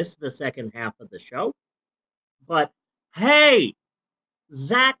to this, the second half of the show. But hey,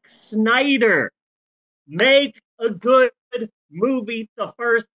 Zack Snyder, make a good movie the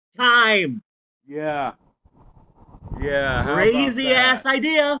first time. Yeah. Yeah. Crazy ass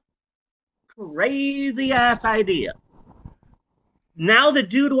idea. Crazy ass idea. Now the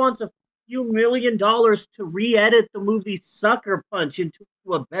dude wants a few $1 million to re-edit the movie Sucker Punch into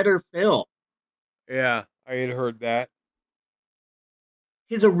a better film. Yeah, I had heard that.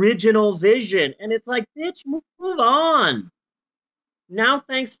 His original vision. And it's like, bitch, move on. Now,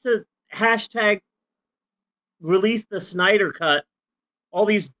 thanks to hashtag release the Snyder Cut, all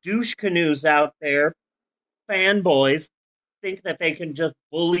these douche canoes out there, fanboys, think that they can just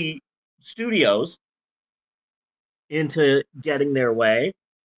bully studios into getting their way.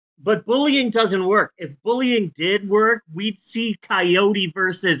 But bullying doesn't work. If bullying did work, we'd see Coyote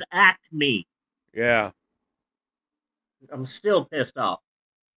versus Acme. Yeah. I'm still pissed off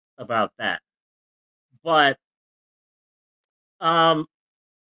about that. But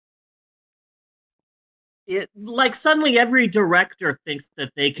it like suddenly every director thinks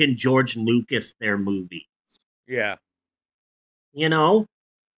that they can George Lucas their movies. Yeah. You know?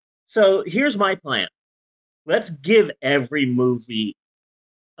 So here's my plan. Let's give every movie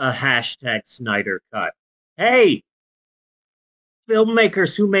a hashtag Snyder Cut. Hey,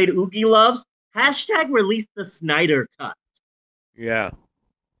 filmmakers who made Oogie Loves, hashtag release the Snyder Cut. Yeah.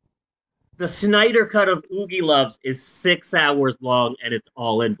 The Snyder Cut of Oogie Loves is 6 hours long, and it's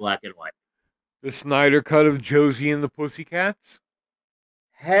all in black and white. The Snyder Cut of Josie and the Pussycats?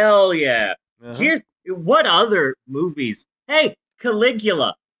 Hell yeah. Uh-huh. Here's What other movies? Hey,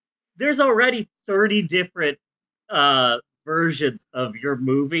 Caligula. There's already 30 different versions of your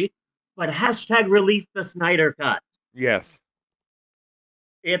movie, but hashtag release the Snyder Cut. Yes.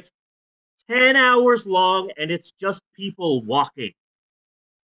 It's 10 hours long and it's just people walking.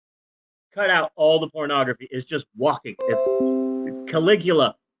 Cut out all the pornography. It's just walking. It's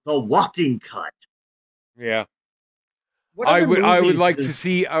Caligula, the walking cut. Yeah. What I other would movies like does-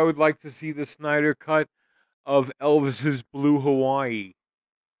 to see the Snyder cut of Elvis's Blue Hawaii.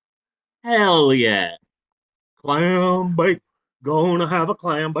 Hell yeah. Clam bake. Gonna have a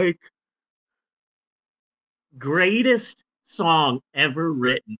clam bake. Greatest song ever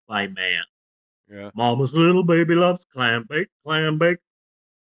written by man. Yeah. Mama's little baby loves clam bake, clam bake.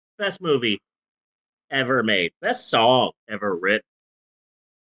 Best movie ever made. Best song ever written.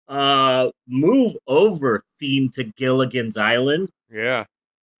 Move Over theme to Gilligan's Island. Yeah.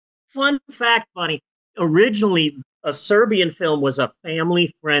 Fun fact, Bunny. Originally, a Serbian film was a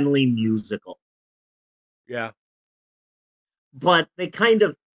family-friendly musical. Yeah. But they kind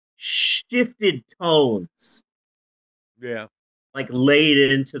of shifted tones, Yeah. like laid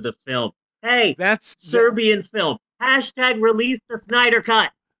into the film. Hey, That's Serbian film. Hashtag release the Snyder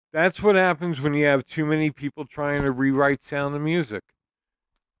Cut. That's what happens when you have too many people trying to rewrite Sound of Music.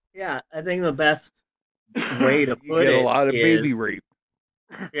 Yeah, I think the best way to You put get it a lot of is, baby rape.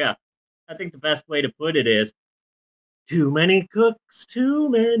 Yeah, I think the best way to put it is too many cooks, too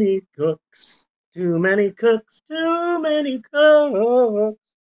many cooks, too many cooks, too many cooks.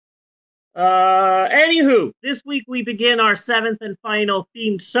 Anywho, this week we begin our 7th and final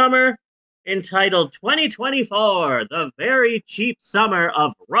themed summer entitled 2024, The Very Cheap Summer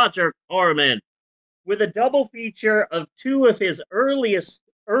of Roger Corman, with a double feature of two of his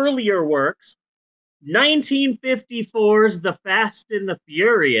earlier works, 1954's The Fast and the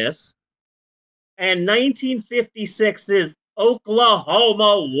Furious and 1956's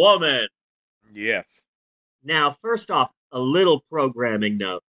Oklahoma Woman. Yes. Now, first off, a little programming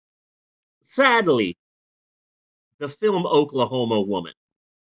note. Sadly, the film Oklahoma Woman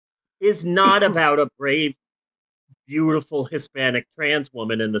is not about a brave, beautiful Hispanic trans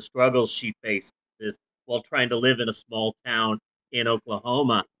woman and the struggles she faces while trying to live in a small town in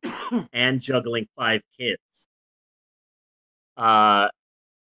Oklahoma and juggling 5 kids.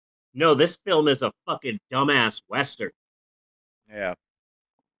 No, this film is a fucking dumbass Western. Yeah.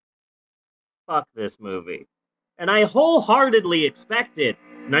 Fuck this movie. And I wholeheartedly expected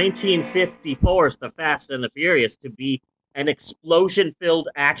 1954's The Fast and the Furious to be an explosion-filled,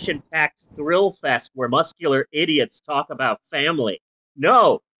 action-packed thrill fest where muscular idiots talk about family.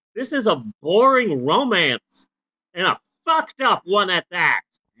 No, this is a boring romance, and a fucked up one at that.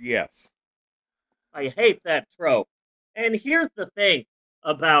 Yes. I hate that trope. And here's the thing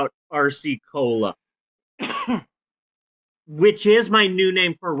about R.C. Cola, which is my new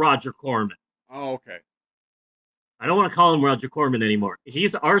name for Roger Corman. Oh, okay. I don't want to call him Roger Corman anymore.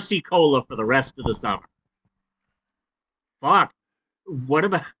 He's R.C. Cola for the rest of the summer. Fuck. What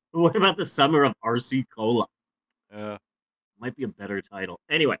about the summer of R.C. Cola? Might be a better title.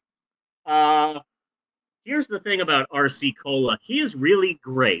 Anyway, here's the thing about R.C. Cola. He is really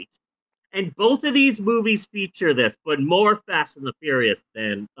great. And both of these movies feature this, but more Fast and the Furious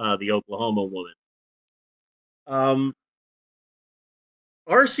than the Oklahoma Woman.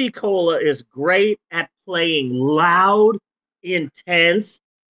 R.C. Cola is great at playing loud, intense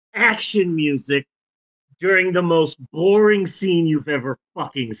action music during the most boring scene you've ever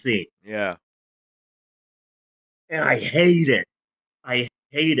fucking seen. Yeah. And I hate it. I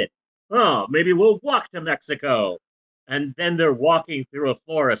hate it. Oh, maybe we'll walk to Mexico. And then they're walking through a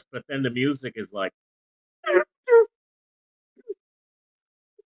forest, but then the music is like... And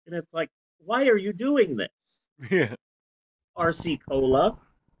it's like, why are you doing this? Yeah. R.C. Cola.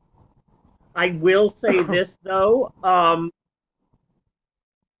 I will say this, though.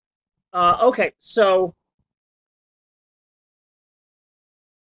 Okay, so...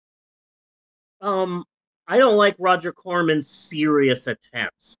 I don't like Roger Corman's serious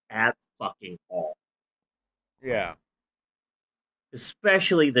attempts at fucking all. Yeah.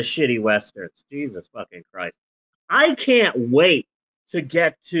 Especially the shitty westerns. Jesus fucking Christ. I can't wait to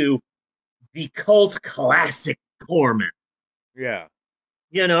get to the cult classic Corman. Yeah.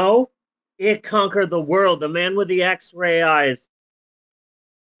 You know? It Conquered the World, The Man with the X-Ray Eyes,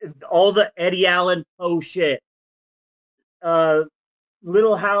 all the Eddie Allan Poe shit,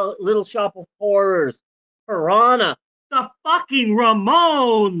 Little Shop of Horrors, Piranha, the fucking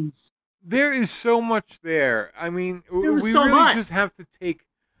Ramones. There is so much there. I mean, we so really much. just have to take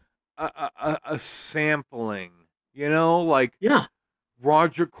a sampling, you know, like yeah,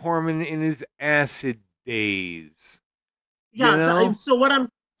 Roger Corman in his acid days. Yeah. You know?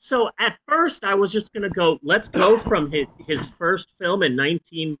 So at first I was just gonna go. Let's go from his first film in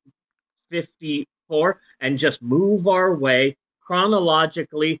 1954 and just move our way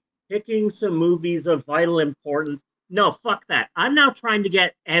chronologically, picking some movies of vital importance. No, fuck that. I'm now trying to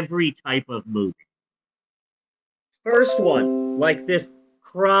get every type of movie. First one, like this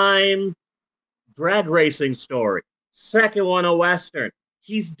crime drag racing story. Second one, a Western.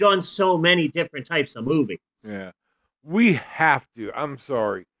 He's done so many different types of movies. Yeah. We have to. I'm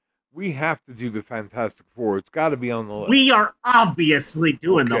sorry. We have to do the Fantastic Four. It's got to be on the list. We are obviously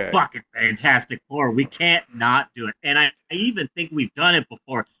doing the Okay. fucking Fantastic Four. We can't not do it. And I even think we've done it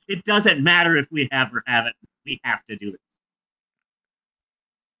before. It doesn't matter if we have or haven't. We have to do it.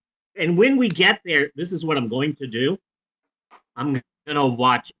 And when we get there, this is what I'm going to do. I'm going to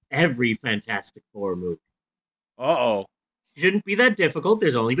watch every Fantastic Four movie. Uh-oh. Shouldn't be that difficult.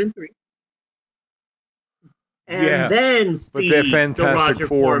 There's only been 3. And Yeah, then see but they're Fantastic the Roger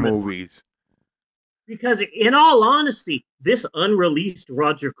Four Corman movies. Because in all honesty, this unreleased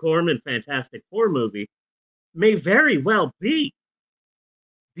Roger Corman Fantastic Four movie may very well be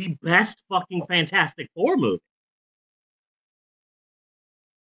the best fucking Fantastic Four movie.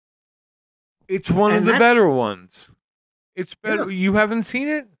 It's one of And the that's- better ones. It's better. Yeah. You haven't seen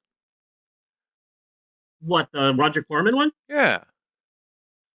it? What, the Roger Corman one? Yeah.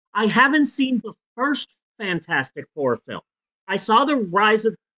 I haven't seen the first Fantastic Four film. I saw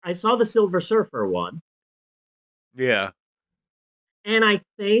the Silver Surfer one, Yeah. and I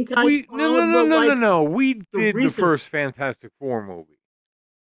think I We saw no. We did the recent- first Fantastic Four movie.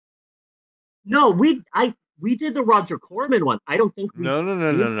 No, we did the Roger Corman one. I don't think we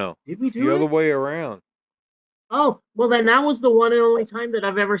No. Did we It's do the it? other way around. Oh, well then that was the one and only time that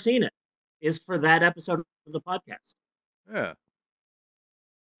I've ever seen it, is for that episode of the podcast. Yeah.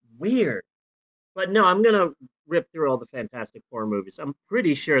 Weird. But no, I'm going to rip through all the Fantastic Four movies. I'm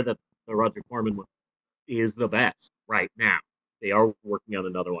pretty sure that the Roger Corman one is the best right now. They are working on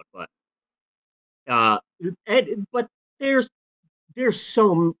another one, but there's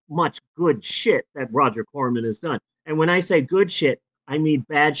so much good shit that Roger Corman has done. And when I say good shit, I mean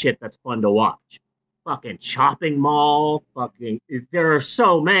bad shit that's fun to watch. Fucking Chopping Mall, there are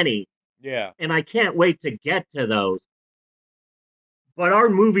so many. Yeah. And I can't wait to get to those. But our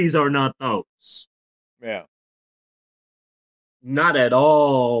movies are not those. Yeah. Not at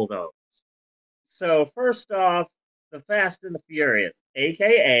all those. So first off, The Fast and the Furious,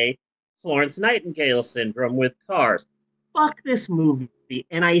 aka Florence Nightingale syndrome with cars. Fuck this movie,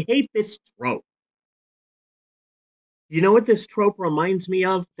 and I hate this trope. You know what this trope reminds me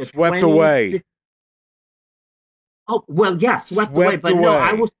of? The Swept Away. Oh, well, yeah, Swept Away. But no,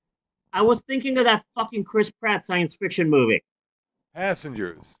 I was thinking of that fucking Chris Pratt science fiction movie.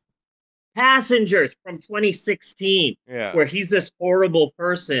 Passengers from 2016. Yeah. Where he's this horrible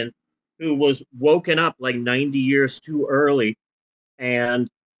person who was woken up like 90 years too early, and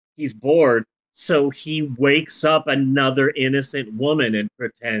he's bored. So he wakes up another innocent woman and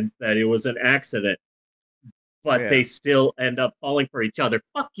pretends that it was an accident. But they still end up falling for each other.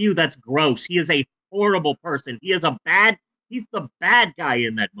 Fuck you, that's gross. He is a horrible person. He's the bad guy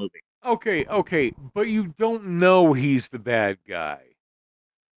in that movie. Okay, but you don't know he's the bad guy.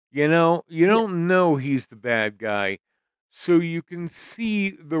 You know, you don't know he's the bad guy, so you can see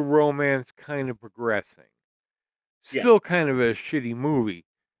the romance kind of progressing. Still kind of a shitty movie,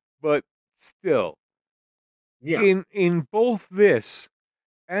 but still. Yeah. In both this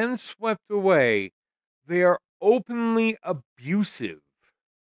and Swept Away, they are openly abusive.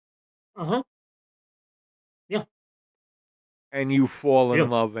 Uh-huh. Yeah. And you fall in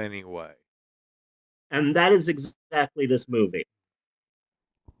love anyway. And that is exactly this movie.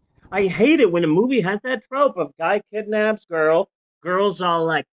 I hate it when a movie has that trope of guy kidnaps girl, girls all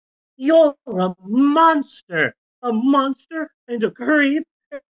like, you're a monster and a creep,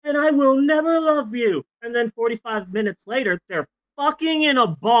 and I will never love you. And then 45 minutes later, they're fucking in a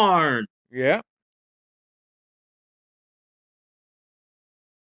barn. Yeah.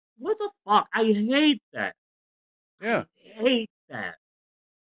 What the fuck? I hate that. Yeah. I hate that.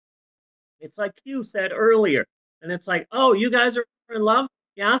 It's like you said earlier. And it's like, oh, you guys are in love?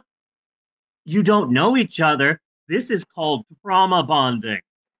 Yeah? You don't know each other. This is called trauma bonding.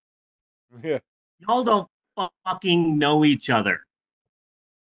 Yeah. Y'all don't fucking know each other.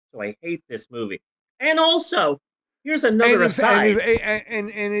 So I hate this movie. And also, here's another aside. And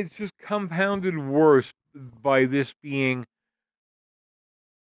it's just compounded worse by this being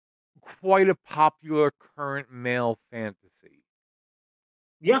quite a popular current male fantasy.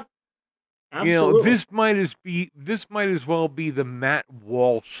 Yeah. Absolutely. this might as well be the Matt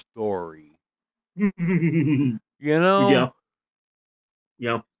Walsh story. Yeah.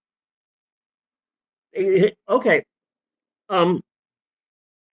 Yeah. Okay. Um,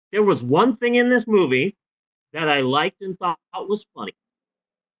 there was one thing in this movie that I liked and thought was funny.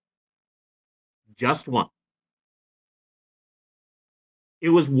 Just one. It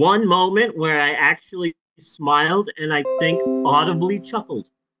was one moment where I actually smiled and I think audibly chuckled.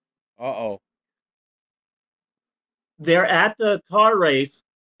 Uh-oh. They're at the car race,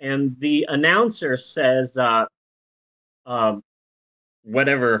 and the announcer says, um,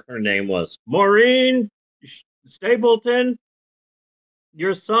 whatever her name was, Maureen Stapleton,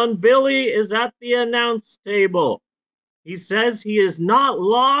 your son Billy is at the announce table. He says he is not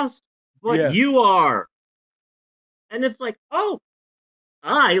lost, but Yes. you are. And it's like, oh,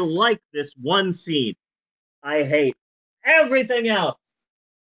 I like this one scene. I hate everything else.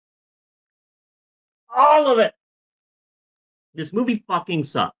 All of it. This movie fucking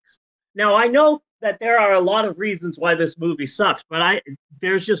sucks. Now, I know that there are a lot of reasons why this movie sucks, but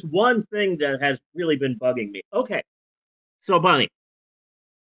there's just one thing that has really been bugging me. Okay, so Bunny,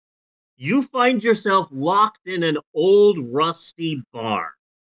 you find yourself locked in an old rusty barn.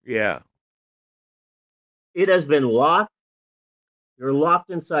 Yeah. It has been locked. You're locked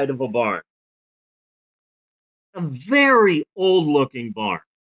inside of a barn. A very old looking barn.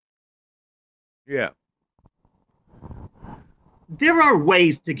 Yeah. There are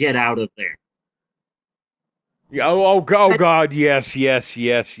ways to get out of there. Yeah. Oh God. Yes. Yes.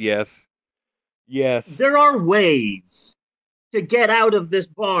 There are ways to get out of this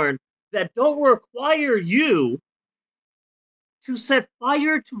barn that don't require you to set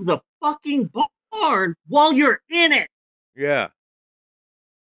fire to the fucking barn while you're in it. Yeah.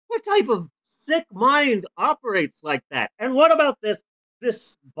 What type of sick mind operates like that? And what about this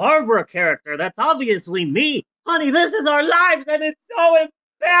Barbara character? That's obviously me. Honey, this is our lives and it's so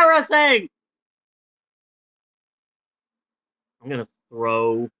embarrassing. I'm going to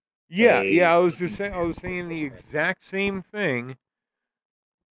throw Yeah, I was saying the exact same thing.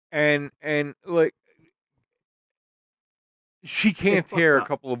 And like she can't tear a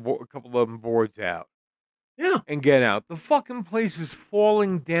couple of them boards out. Yeah. And get out. The fucking place is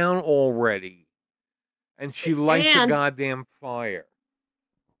falling down already. And she lights a goddamn fire.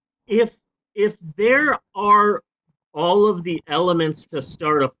 If there are all of the elements to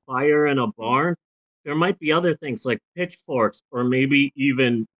start a fire in a barn, there might be other things like pitchforks or maybe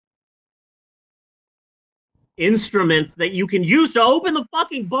even instruments that you can use to open the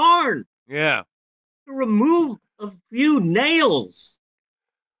fucking barn. Yeah. To remove a few nails.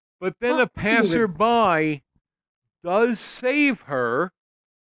 But then a passerby does save her,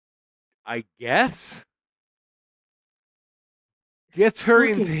 I guess. Gets her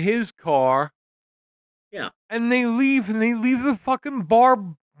into his car. Yeah. And they leave the fucking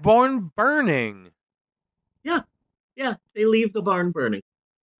barn burning. Yeah. Yeah, they leave the barn burning.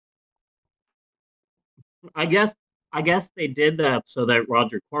 I guess they did that so that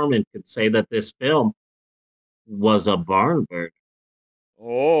Roger Corman could say that this film was a barn burner.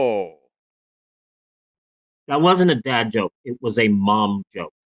 Oh. That wasn't a dad joke. It was a mom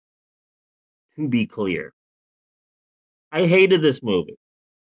joke. To be clear. I hated this movie.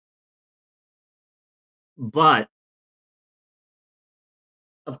 But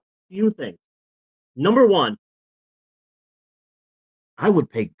a few things. Number one, I would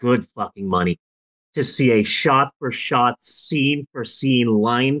pay good fucking money to see a shot for shot, scene for scene,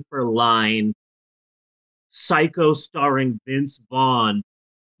 line for line, Psycho starring Vince Vaughn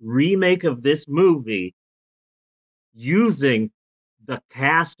remake of this movie using the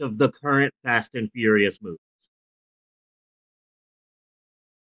cast of the current Fast and Furious movies.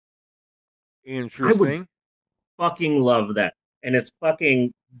 Interesting. I would fucking love that. And it's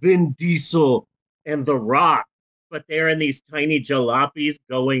fucking Vin Diesel and The Rock, but they're in these tiny jalopies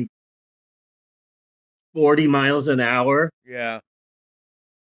going 40 miles an hour. Yeah.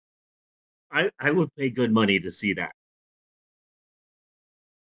 I would pay good money to see that.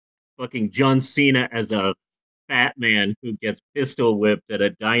 Fucking John Cena as a fat man who gets pistol whipped at a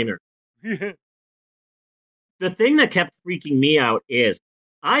diner. The thing that kept freaking me out is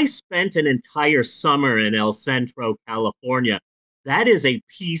I spent an entire summer in El Centro, California. That is a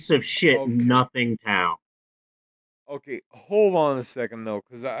piece of shit nothing town. Okay, hold on a second though,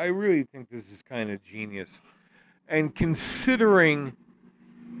 because I really think this is kind of genius. And considering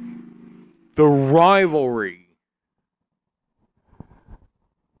the rivalry,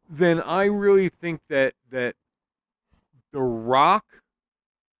 then I really think that The Rock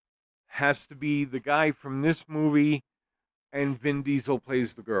has to be the guy from this movie, and Vin Diesel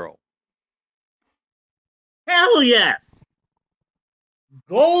plays the girl. Hell yes.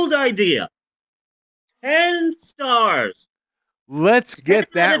 Gold idea. 10 stars. Let's 10 get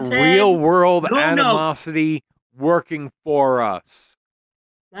out that of 10. real world No. animosity working for us.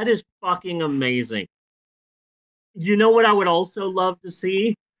 That is fucking amazing. You know what I would also love to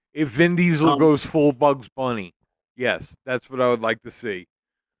see? If Vin Diesel goes full Bugs Bunny. Yes, that's what I would like to see.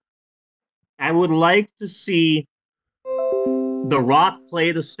 I would like to see The Rock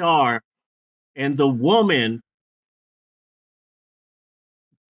play the star and the woman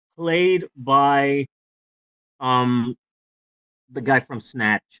played by the guy from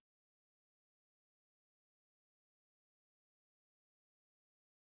Snatch.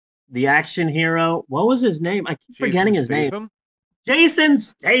 The action hero. What was his name? I keep forgetting his name. Jason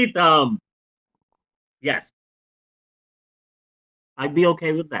Statham. Yes. I'd be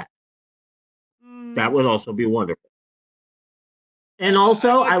okay with that. That would also be wonderful. And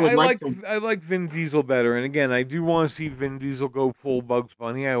also, I like Vin Diesel better. And again, I do want to see Vin Diesel go full Bugs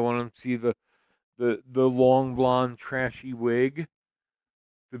Bunny. I want him to see the long blonde trashy wig,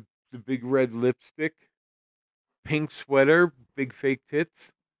 the big red lipstick, pink sweater, big fake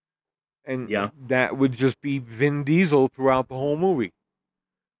tits, and that would just be Vin Diesel throughout the whole movie.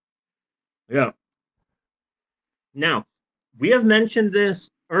 Yeah. Now, we have mentioned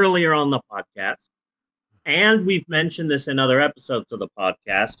this earlier on the podcast, and we've mentioned this in other episodes of the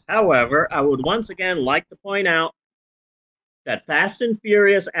podcast. However, I would once again like to point out that Fast and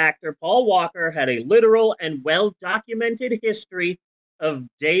Furious actor Paul Walker had a literal and well-documented history of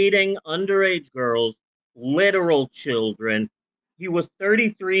dating underage girls, literal children. He was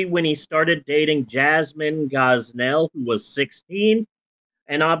 33 when he started dating Jasmine Gosnell, who was 16,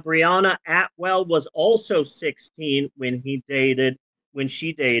 and Aubriana Atwell was also 16 when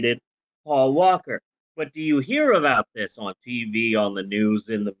she dated Paul Walker. But do you hear about this on TV, on the news,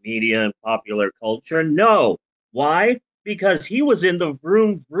 in the media, and popular culture? No. Why? Because he was in the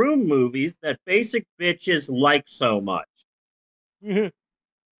Vroom Vroom movies that basic bitches like so much.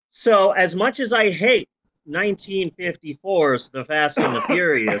 So, as much as I hate 1954's The Fast and the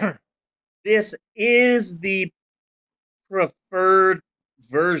Furious, this is the preferred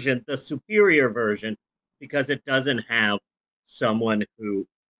version, the superior version, because it doesn't have someone who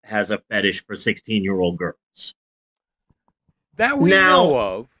has a fetish for 16-year-old girls. That we know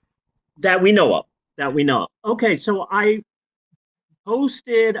of. That we know of. Okay, so I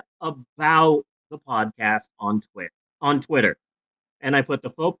posted about the podcast on Twitter. And I put the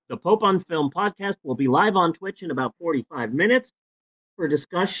Pope on Film podcast will be live on Twitch in about 45 minutes for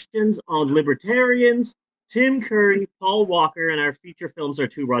discussions on libertarians, Tim Curry, Paul Walker, and our feature films are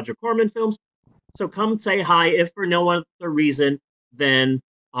 2 Roger Corman films. So come say hi, if for no other reason, then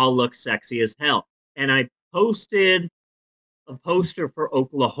I'll look sexy as hell. And I posted a poster for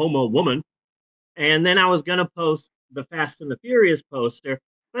Oklahoma Woman, and then I was going to post the Fast and the Furious poster,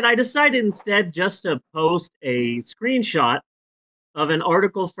 but I decided instead just to post a screenshot of an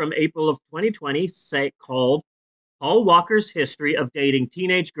article from April of 2020 called Paul Walker's History of Dating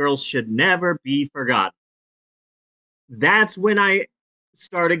Teenage Girls Should Never Be Forgotten. That's when I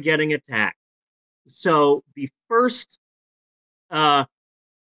started getting attacked. So the first, the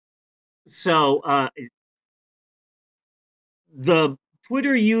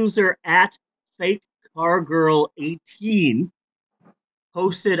Twitter user at FakeCarGirl18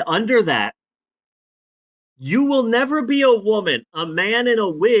 posted under that, "You will never be a woman, a man in a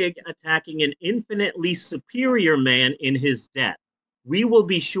wig attacking an infinitely superior man in his death. We will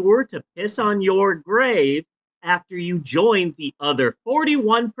be sure to piss on your grave after you join the other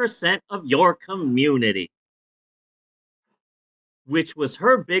 41% of your community." Which was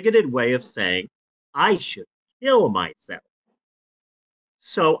her bigoted way of saying, I should kill myself.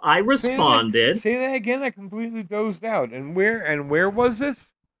 So I responded. Say that again. I completely dozed out. And where was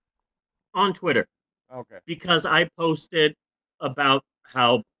this? On Twitter. Okay. Because I posted about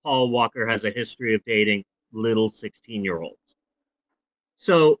how Paul Walker has a history of dating little 16-year-olds.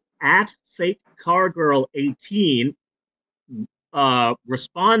 So at FakeCarGirl18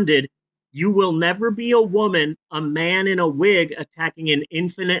 responded, "You will never be a woman, a man in a wig attacking an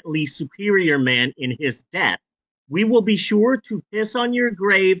infinitely superior man in his death. We will be sure to piss on your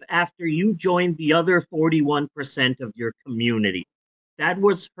grave after you join the other 41% of your community." That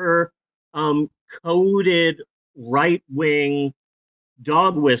was her coded right-wing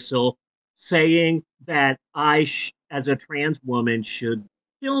dog whistle saying that I, as a trans woman, should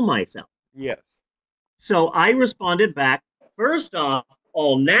kill myself. Yes. So I responded back, "First off,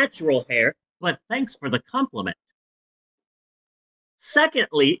 all natural hair, but thanks for the compliment.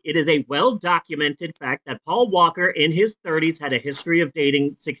 Secondly, it is a well-documented fact that Paul Walker in his 30s had a history of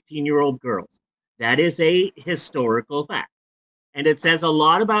dating 16-year-old girls. That is a historical fact. And it says a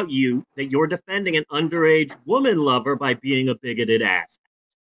lot about you that you're defending an underage woman lover by being a bigoted ass.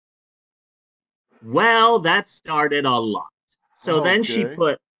 Well, that started a lot. So then she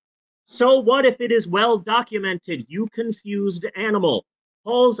put, so what if it is well documented, you confused animal?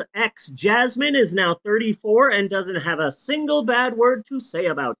 Paul's ex, Jasmine, is now 34 and doesn't have a single bad word to say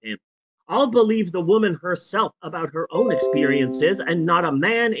about him. I'll believe the woman herself about her own experiences and not a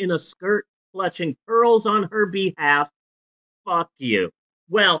man in a skirt clutching pearls on her behalf. Fuck you.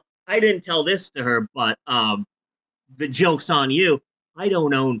 Well, I didn't tell this to her, but the joke's on you. I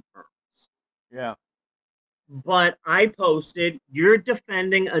don't own pearls. Yeah. But I posted, you're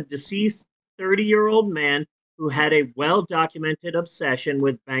defending a deceased 30-year-old man who had a well-documented obsession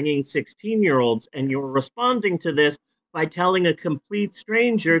with banging 16-year-olds, and you're responding to this by telling a complete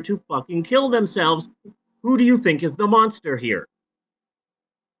stranger to fucking kill themselves. Who do you think is the monster here?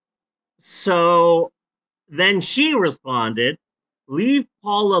 So then she responded, leave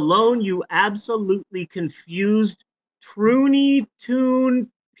Paul alone, you absolutely confused Troony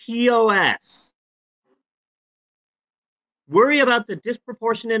Toon POS. Worry about the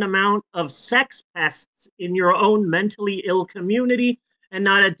disproportionate amount of sex pests in your own mentally ill community and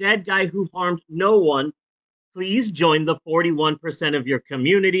not a dead guy who harmed no one. Please join the 41% of your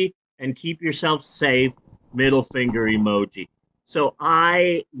community and keep yourself safe. Middle finger emoji. So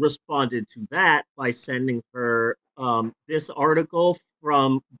I responded to that by sending her this article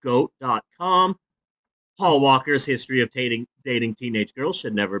from goat.com. Paul Walker's history of dating teenage girls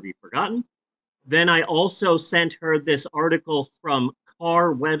should never be forgotten. Then I also sent her this article from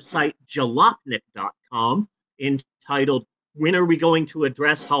car website jalopnik.com entitled, When Are We Going to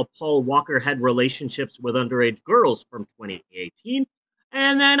Address How Paul Walker Had Relationships with Underage Girls from 2018?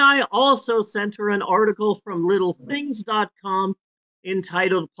 And then I also sent her an article from littlethings.com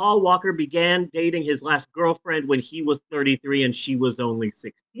entitled, Paul Walker Began Dating His Last Girlfriend When He Was 33 and She Was Only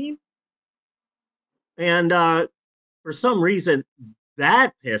 16. And for some reason,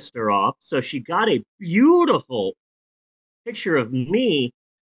 that pissed her off. So she got a beautiful picture of me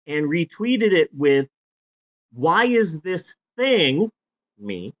and retweeted it with, why is this thing,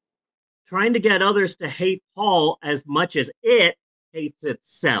 me, trying to get others to hate Paul as much as it hates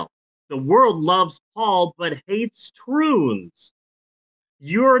itself? The world loves Paul, but hates troons.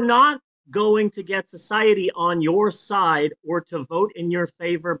 You're not going to get society on your side or to vote in your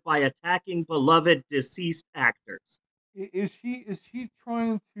favor by attacking beloved deceased actors. Is she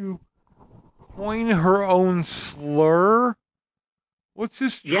trying to coin her own slur? What's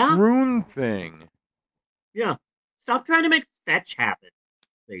this troon thing? Yeah. Stop trying to make fetch happen,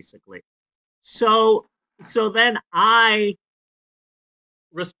 basically. So then I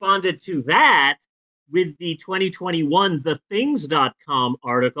responded to that with the 2021 TheThings.com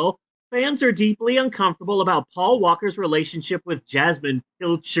article. Fans are deeply uncomfortable about Paul Walker's relationship with Jasmine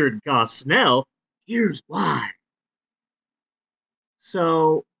Pilchard Gosnell. Here's why.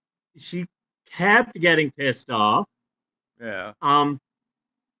 So she kept getting pissed off. Yeah.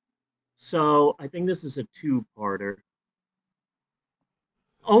 So I think this is a two-parter.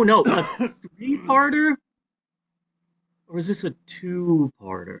 Oh no, a three-parter? Or is this a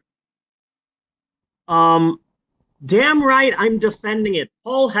two-parter? Damn right, I'm defending it.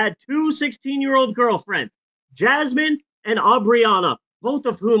 Paul had two 16-year-old girlfriends, Jasmine and Aubriana, both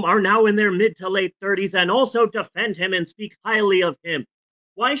of whom are now in their mid to late 30s and also defend him and speak highly of him.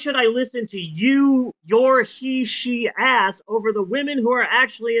 Why should I listen to you, your he, she ass over the women who are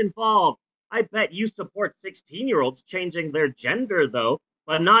actually involved? I bet you support 16-year-olds changing their gender, though,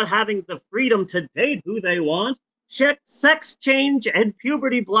 but not having the freedom to date who they want. Sex change and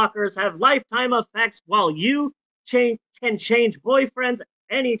puberty blockers have lifetime effects while you can change boyfriends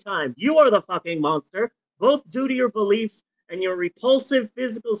anytime. You are the fucking monster, both due to your beliefs and your repulsive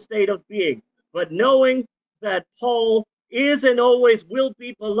physical state of being. But knowing that Paul is and always will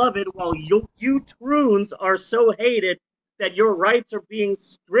be beloved while you troons are so hated that your rights are being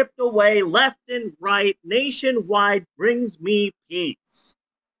stripped away left and right nationwide brings me peace.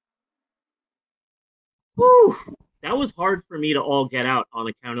 Whew. That was hard for me to all get out on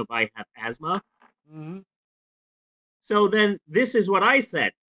account of I have asthma. Mm-hmm. So then this is what I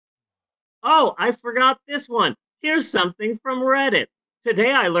said. Oh, I forgot this one. Here's something from Reddit.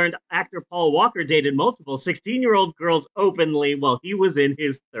 Today I learned actor Paul Walker dated multiple 16-year-old girls openly while he was in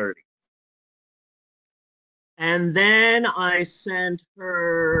his 30s. And then I sent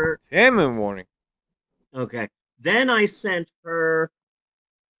her... Salmon warning. Okay. Then I sent her...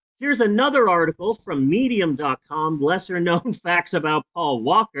 Here's another article from Medium.com, lesser known facts about Paul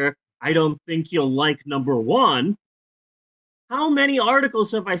Walker. I don't think you'll like number one. How many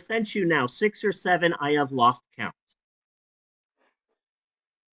articles have I sent you now? 6 or 7. I have lost count.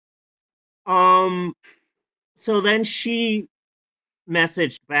 So then she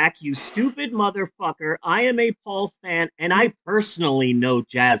messaged back, "You stupid motherfucker. I am a Paul fan, and I personally know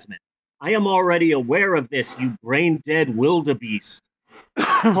Jasmine. I am already aware of this, you brain-dead wildebeest.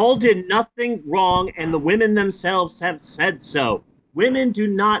 Paul did nothing wrong, and the women themselves have said so. Women do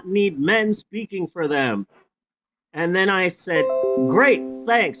not need men speaking for them." And then I said, "Great,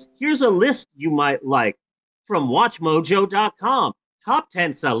 thanks. Here's a list you might like from WatchMojo.com. Top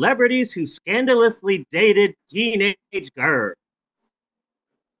 10 celebrities who scandalously dated teenage girls."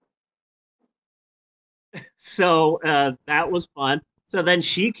 So that was fun. So then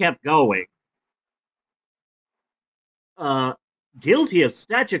she kept going. Guilty of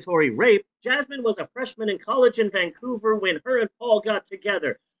statutory rape, Jasmine was a freshman in college in Vancouver when her and Paul got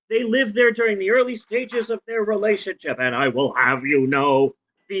together. They lived there during the early stages of their relationship, and I will have you know,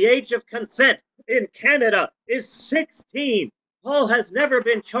 the age of consent in Canada is 16. Paul has never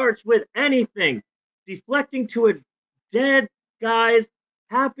been charged with anything. Deflecting to a dead guy's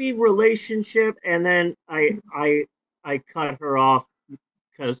happy relationship, and then I cut her off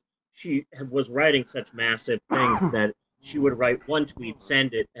because she was writing such massive things that she would write one tweet,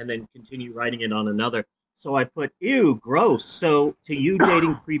 send it, and then continue writing it on another. So I put, "Ew, gross. So to you,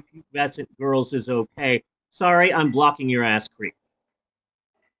 dating prepubescent girls is okay. Sorry, I'm blocking your ass creep."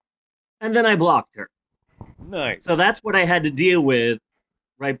 And then I blocked her. Nice. So that's what I had to deal with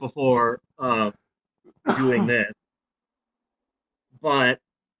right before doing this. But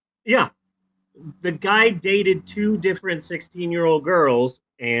yeah, the guy dated 2 different 16-year-old girls,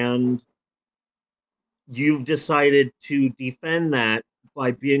 and you've decided to defend that by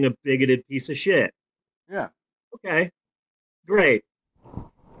being a bigoted piece of shit. Yeah. Okay. Great.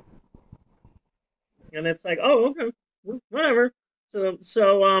 And it's like, oh, okay, whatever.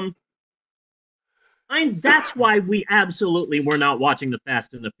 That's why we absolutely were not watching the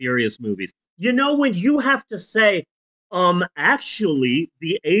Fast and the Furious movies. You know, when you have to say, actually,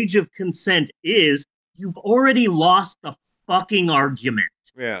 the age of consent is, you've already lost the fucking argument.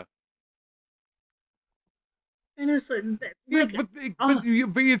 Yeah. And it's like,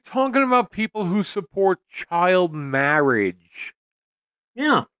 but you're talking about people who support child marriage.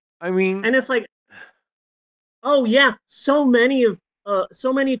 Yeah. I mean, and it's like, oh yeah, so many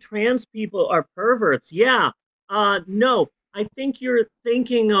trans people are perverts. Yeah. No, I think you're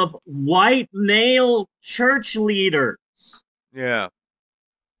thinking of white male church leaders. Yeah.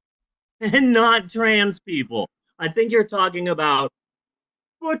 And not trans people. I think you're talking about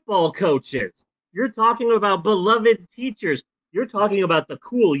football coaches. You're talking about beloved teachers. You're talking about the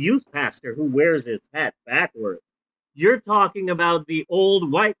cool youth pastor who wears his hat backwards. You're talking about the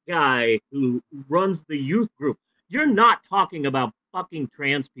old white guy who runs the youth group. You're not talking about fucking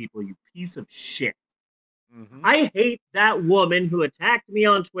trans people, you piece of shit. Mm-hmm. I hate that woman who attacked me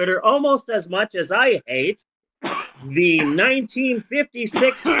on Twitter almost as much as I hate the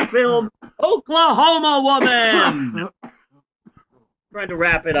 1956 film Oklahoma Woman. Trying to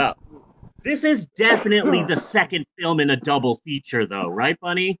wrap it up. This is definitely the second film in a double feature, though, right,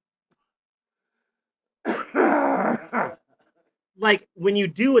 Bunny? Like, when you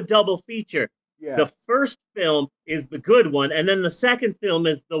do a double feature, the first film is the good one, and then the second film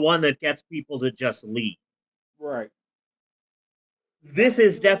is the one that gets people to just leave. Right. This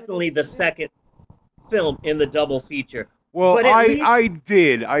is definitely the second film in the double feature. Well, but I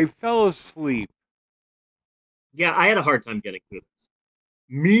did. I fell asleep. Yeah, I had a hard time getting through this.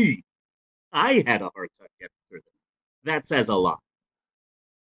 Me. I had a hard time getting through this. That says a lot.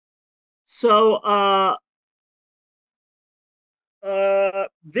 So,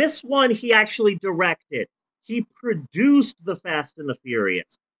 this one he actually directed. He produced The Fast and the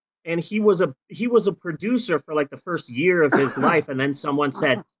Furious. And he was a producer for like the first year of his life, and then someone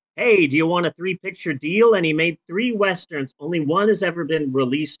said, "Hey, do you want a 3-picture deal?" And he made 3 westerns. Only one has ever been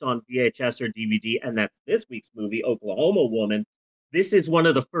released on VHS or DVD, and that's this week's movie, Oklahoma Woman. This is one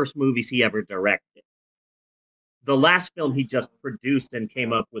of the first movies he ever directed. The last film he just produced and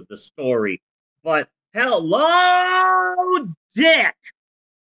came up with the story. But hello, Dick!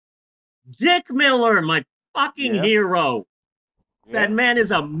 Dick Miller, my fucking hero. Yeah. That man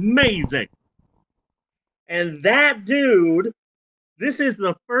is amazing. And that dude, this is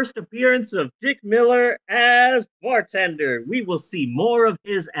the first appearance of Dick Miller as bartender. We will see more of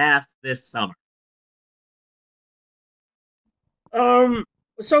his ass this summer.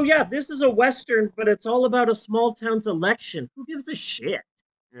 So yeah, this is a Western, but it's all about a small town's election. Who gives a shit?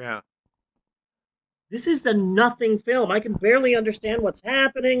 Yeah. This is a nothing film. I can barely understand what's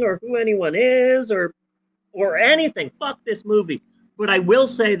happening or who anyone is or or anything. Fuck this movie. But I will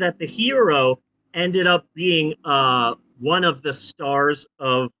say that the hero ended up being one of the stars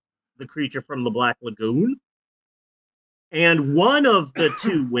of The Creature from the Black Lagoon. And one of the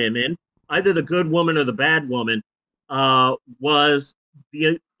two women, either the good woman or the bad woman, was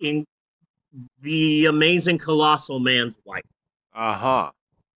the amazing colossal man's wife. Uh-huh.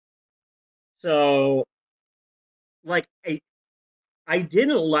 So, like, I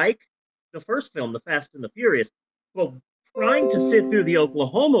didn't like the first film, The Fast and the Furious, but trying to sit through the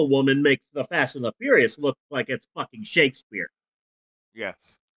Oklahoma woman makes The Fast and the Furious look like it's fucking Shakespeare. Yes.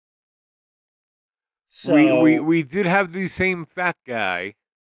 So we did have the same fat guy.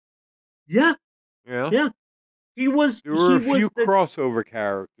 Yeah. Yeah. Yeah. There were a few crossover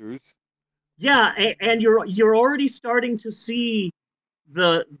characters. Yeah, and you're already starting to see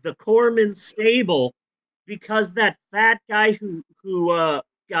the Corman stable, because that fat guy who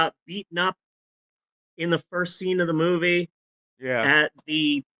got beaten up in the first scene of the movie at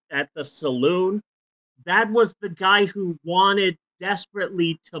the saloon, that was the guy who wanted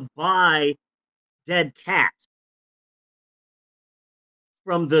desperately to buy Dead Cat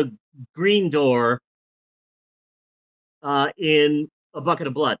from the green door in A Bucket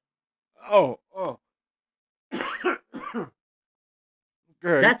of Blood. Oh.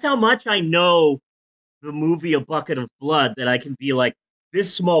 Good. That's how much I know the movie A Bucket of Blood, that I can be like,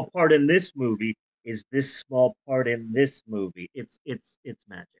 this small part in this movie is this small part in this movie. It's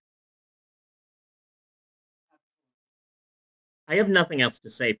magic. I have nothing else to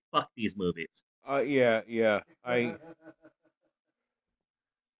say. Fuck these movies. Yeah.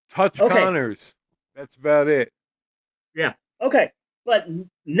 Touch Connors. That's about it. Yeah. Okay. But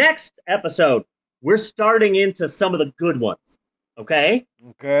next episode, we're starting into some of the good ones. Okay?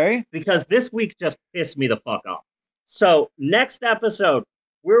 Okay. Because this week just pissed me the fuck off. So, next episode,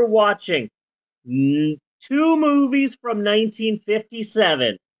 we're watching 2 movies from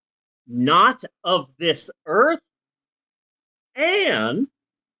 1957, Not of This Earth, and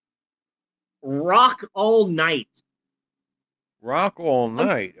Rock All Night. Rock All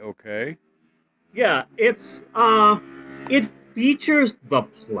Night, okay. Yeah, it features the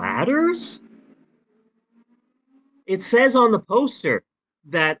Platters. It says on the poster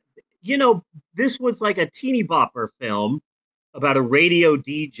that, this was like a teeny bopper film about a radio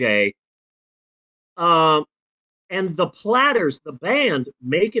DJ. And the Platters, the band,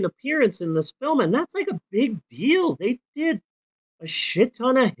 make an appearance in this film, and that's like a big deal. They did a shit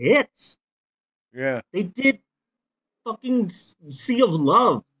ton of hits. Yeah. They did fucking Sea of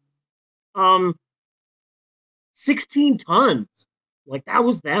Love. 16 Tons. Like, that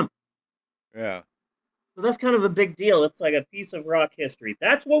was them. Yeah. So that's kind of a big deal. It's like a piece of rock history.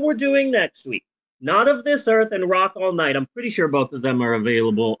 That's what we're doing next week. Not of This Earth and Rock All Night. I'm pretty sure both of them are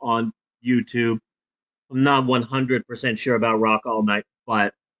available on YouTube. I'm not 100% sure about Rock All Night,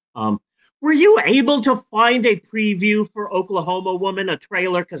 but were you able to find a preview for Oklahoma Woman, a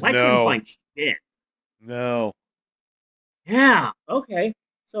trailer? Because I couldn't find shit. No. Yeah, okay.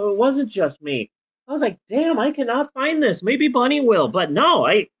 So it wasn't just me. I was like, damn, I cannot find this. Maybe Bunny will, but no,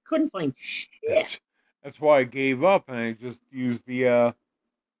 I couldn't find shit. That's why I gave up and I just used the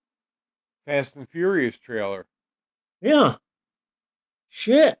Fast and Furious trailer. Yeah.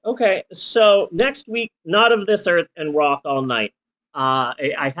 Shit. Okay. So next week, Not of This Earth and Rock All Night.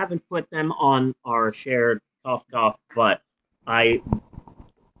 I haven't put them on our shared cough, but I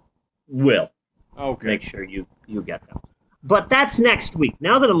will. Okay. Make sure you get them. But that's next week.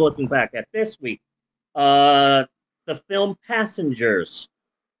 Now that I'm looking back at this week, the film Passengers,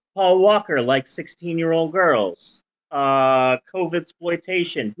 Paul Walker likes 16-year-old girls, COVID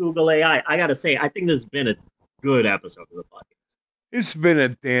exploitation, Google AI. I gotta say, I think this has been a good episode of the podcast. It's been a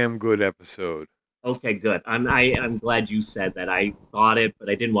damn good episode. Okay, good. I'm glad you said that. I thought it, but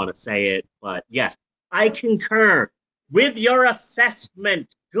I didn't want to say it. But yes, I concur with your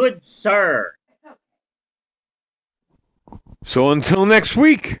assessment, good sir. So until next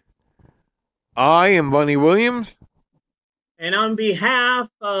week, I am Bunny Williams. And on behalf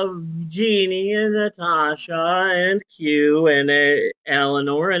of Jeannie and Natasha and Q and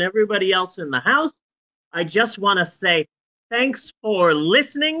Eleanor and everybody else in the house, I just want to say thanks for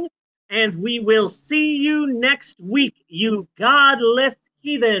listening, and we will see you next week, you godless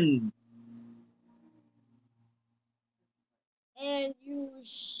heathens. And you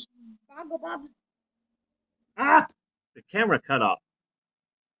Boggle Bobs. Ah, the camera cut off.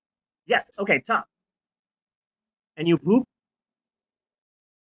 Yes, okay, top. And you poop.